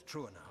old,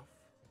 true enough.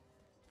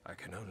 I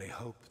can only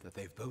hope that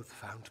they've both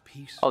found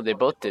peace. Oh, they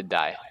both did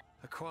die.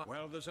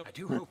 Well, I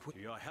do hope with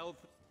your health.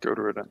 Go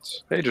to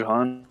riddance. Hey,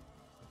 Jahan.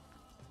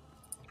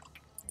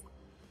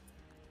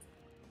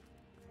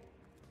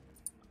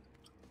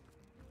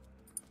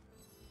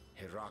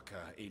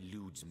 Hiraka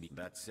eludes me.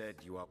 That said,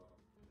 you are...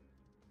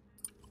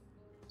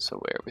 So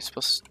where are we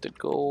supposed to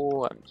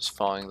go? I'm just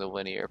following the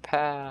linear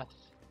path.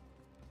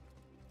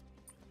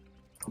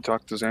 You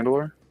talked to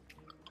Zandalar?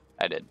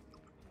 I did.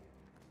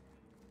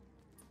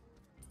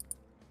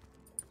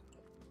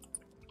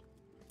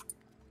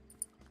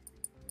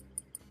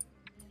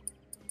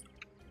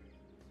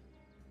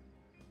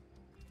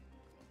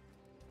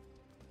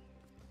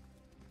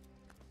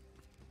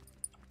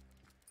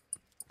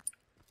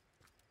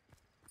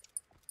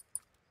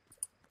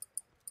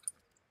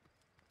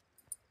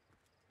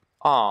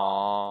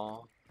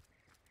 Aww.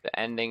 The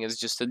ending is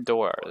just a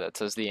door that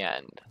says the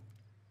end.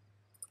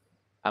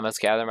 I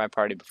must gather my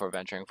party before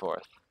venturing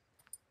forth.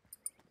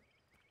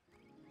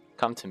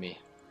 Come to me.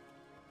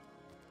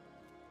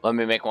 Let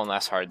me make one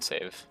last hard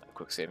save. A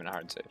quick save and a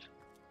hard save.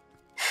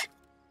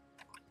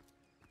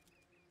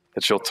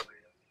 That you'll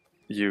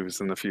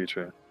use in the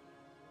future.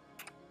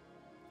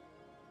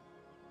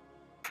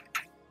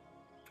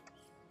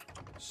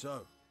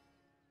 So,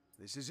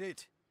 this is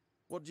it.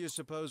 What do you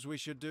suppose we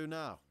should do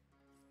now?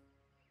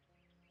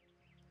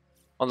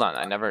 Hold on,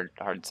 I never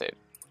hard save.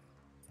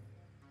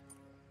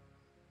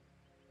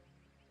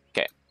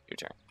 Okay, your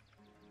turn.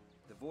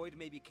 The void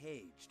may be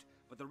caged,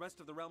 but the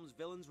rest of the realm's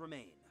villains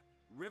remain.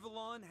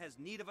 Rivellon has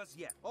need of us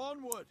yet.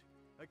 Onward!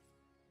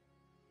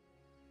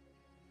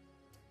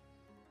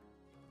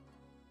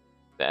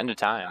 The end of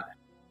time.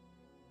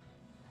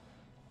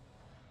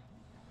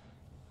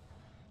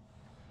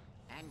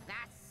 And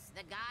thus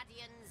the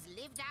Guardians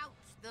lived out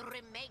the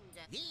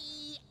remainder.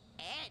 The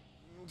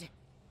end.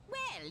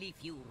 Well, if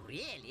you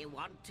really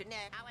want to know,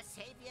 our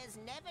saviors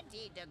never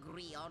did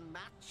agree on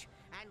much,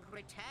 and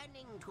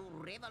returning to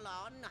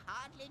Rivellon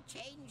hardly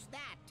changed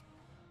that.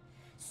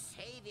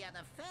 Savior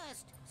the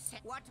First said,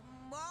 what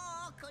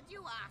more could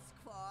you ask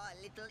for,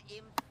 little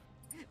imp?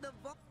 The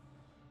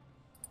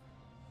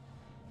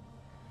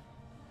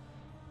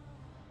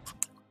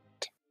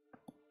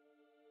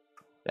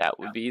That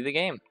would be the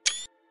game.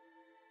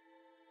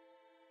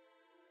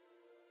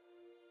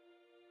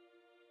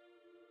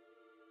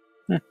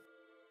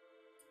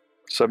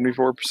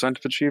 74%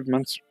 of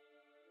achievements.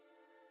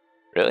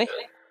 Really?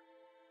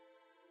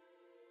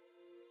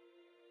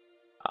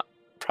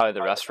 Probably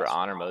the rest were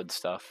honor mode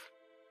stuff.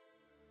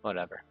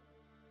 Whatever.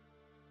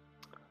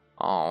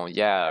 Oh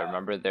yeah, I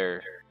remember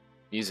their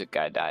music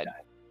guy died.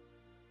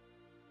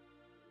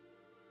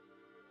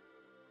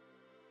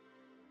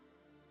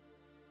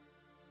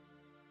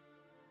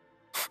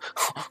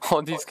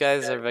 All these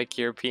guys are like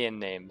European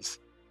names.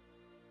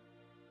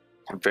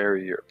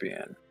 Very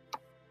European.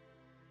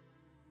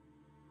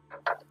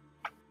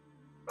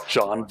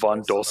 John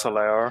von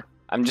Dosselaar.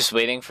 I'm just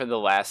waiting for the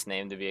last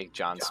name to be like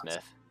John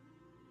Smith.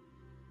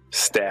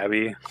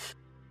 Stabby.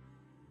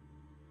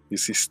 You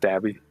see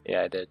Stabby?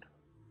 Yeah, I did.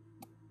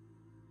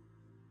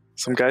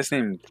 Some guy's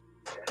named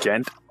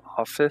Gent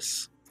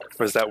Office?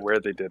 Or is that where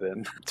they did it?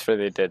 That's where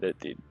they did it,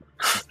 dude.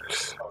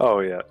 Oh,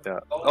 yeah,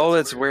 yeah. Oh,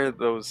 that's where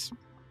those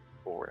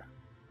were.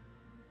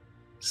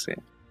 See.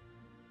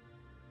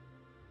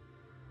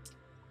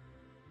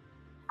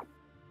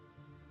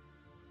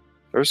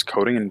 There's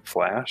coding in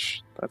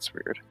Flash? That's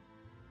weird.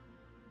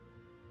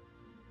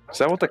 Is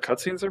that what the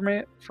cutscenes are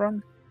made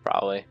from?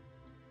 Probably.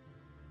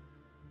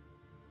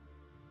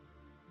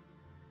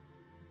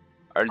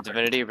 Are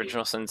Divinity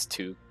Original Sins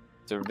 2?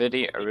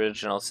 Divinity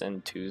Original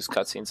Sin 2's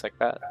cutscenes like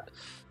that?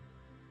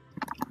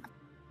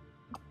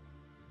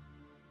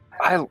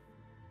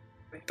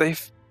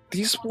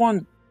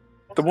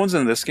 The ones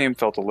in this game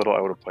felt a little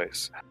out of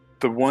place.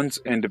 The ones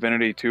in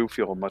Divinity 2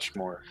 feel much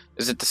more.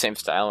 Is it the same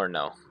style or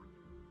no?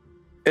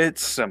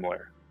 It's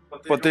similar,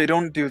 but they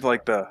don't do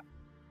like the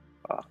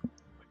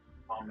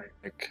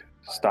comic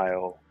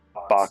style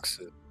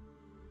boxes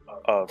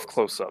of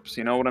close-ups.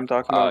 You know what I'm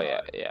talking about? Oh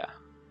yeah, yeah.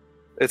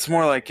 It's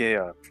more like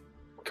a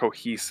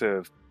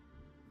cohesive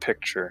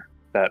picture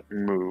that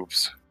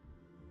moves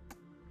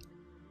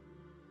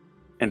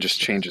and just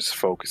changes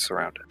focus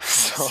around it.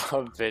 So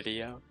a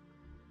video.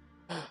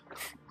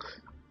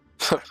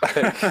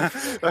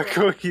 A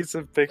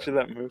cohesive picture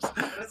that moves,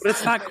 but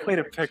it's not quite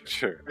a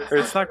picture, or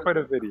it's not quite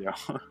a video.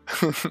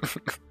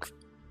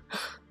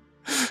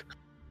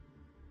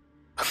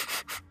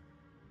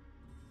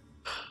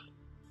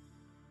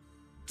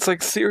 It's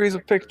like a series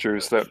of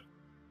pictures that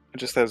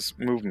just has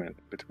movement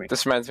between.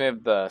 This reminds me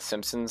of The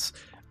Simpsons,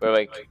 where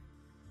like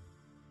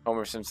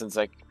Homer Simpson's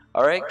like,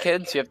 "All right,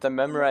 kids, you have to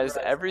memorize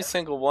every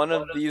single one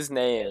of these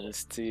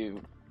names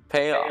to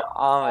pay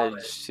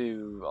homage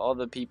to all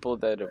the people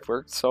that have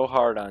worked so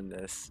hard on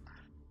this."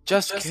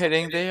 Just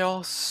kidding, they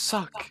all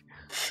suck.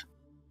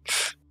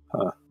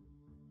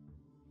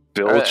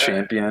 Bill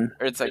Champion.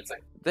 Or it's like,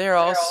 they're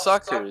all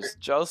suckers,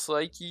 just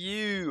like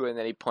you. And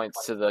then he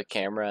points to the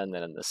camera, and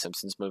then the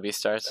Simpsons movie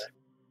starts.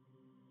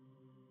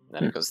 And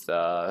then it goes,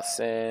 the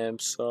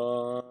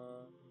Simpsons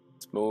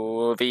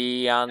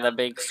movie on the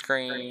big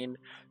screen.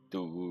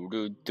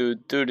 Did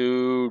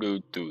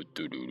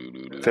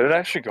it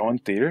actually go in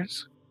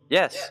theaters?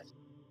 Yes.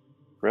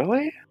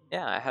 Really?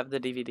 Yeah, I have the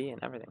DVD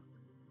and everything.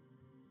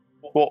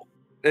 Well,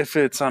 if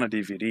it's on a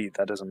DVD,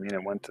 that doesn't mean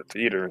it went to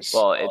theaters.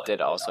 Well, it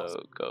did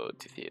also go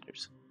to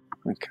theaters.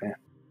 Okay.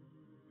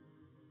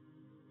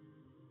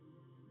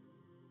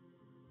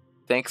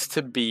 Thanks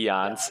to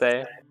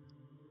Beyonce.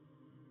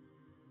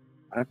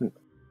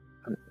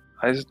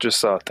 I just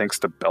saw thanks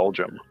to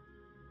Belgium.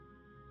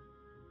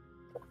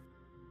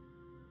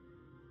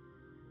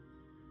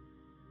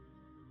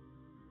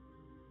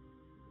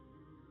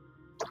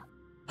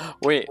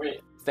 Wait,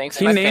 thanks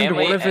to my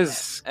family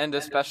and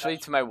especially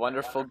to my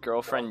wonderful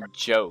girlfriend,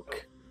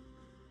 Joke.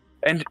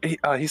 And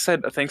he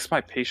said, thanks to my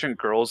patient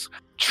girls,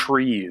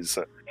 Trees,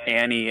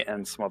 Annie,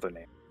 and some other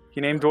name. He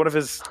named one of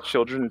his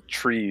children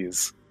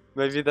Trees.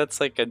 Maybe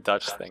that's like a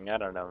Dutch thing. I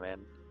don't know,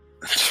 man.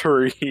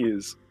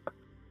 Trees.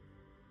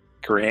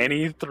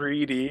 Granny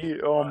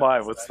 3D? Oh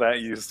my, what's that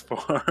used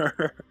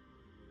for?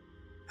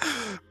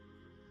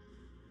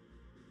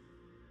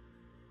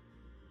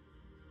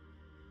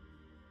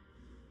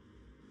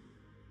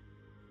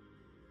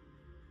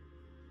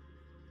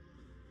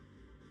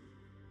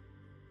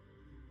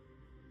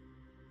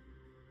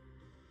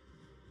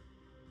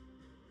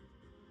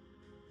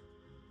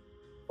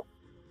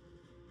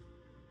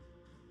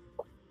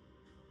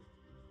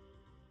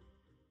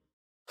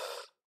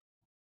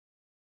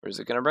 Where's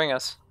it gonna bring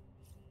us?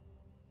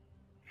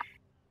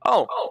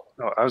 Oh,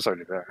 I was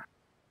already there.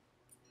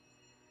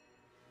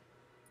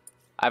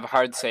 I have a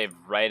hard save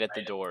right at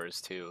the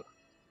doors too.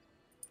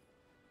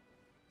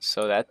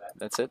 So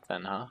that's it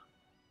then, huh?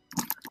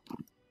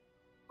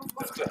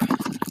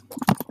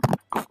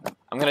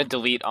 I'm gonna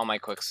delete all my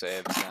quick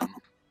saves then.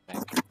 I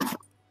think.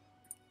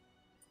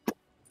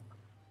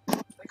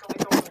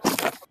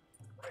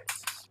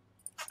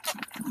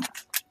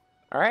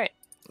 All right,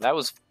 that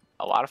was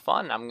a lot of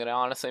fun. I'm gonna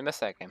honestly miss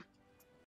that game.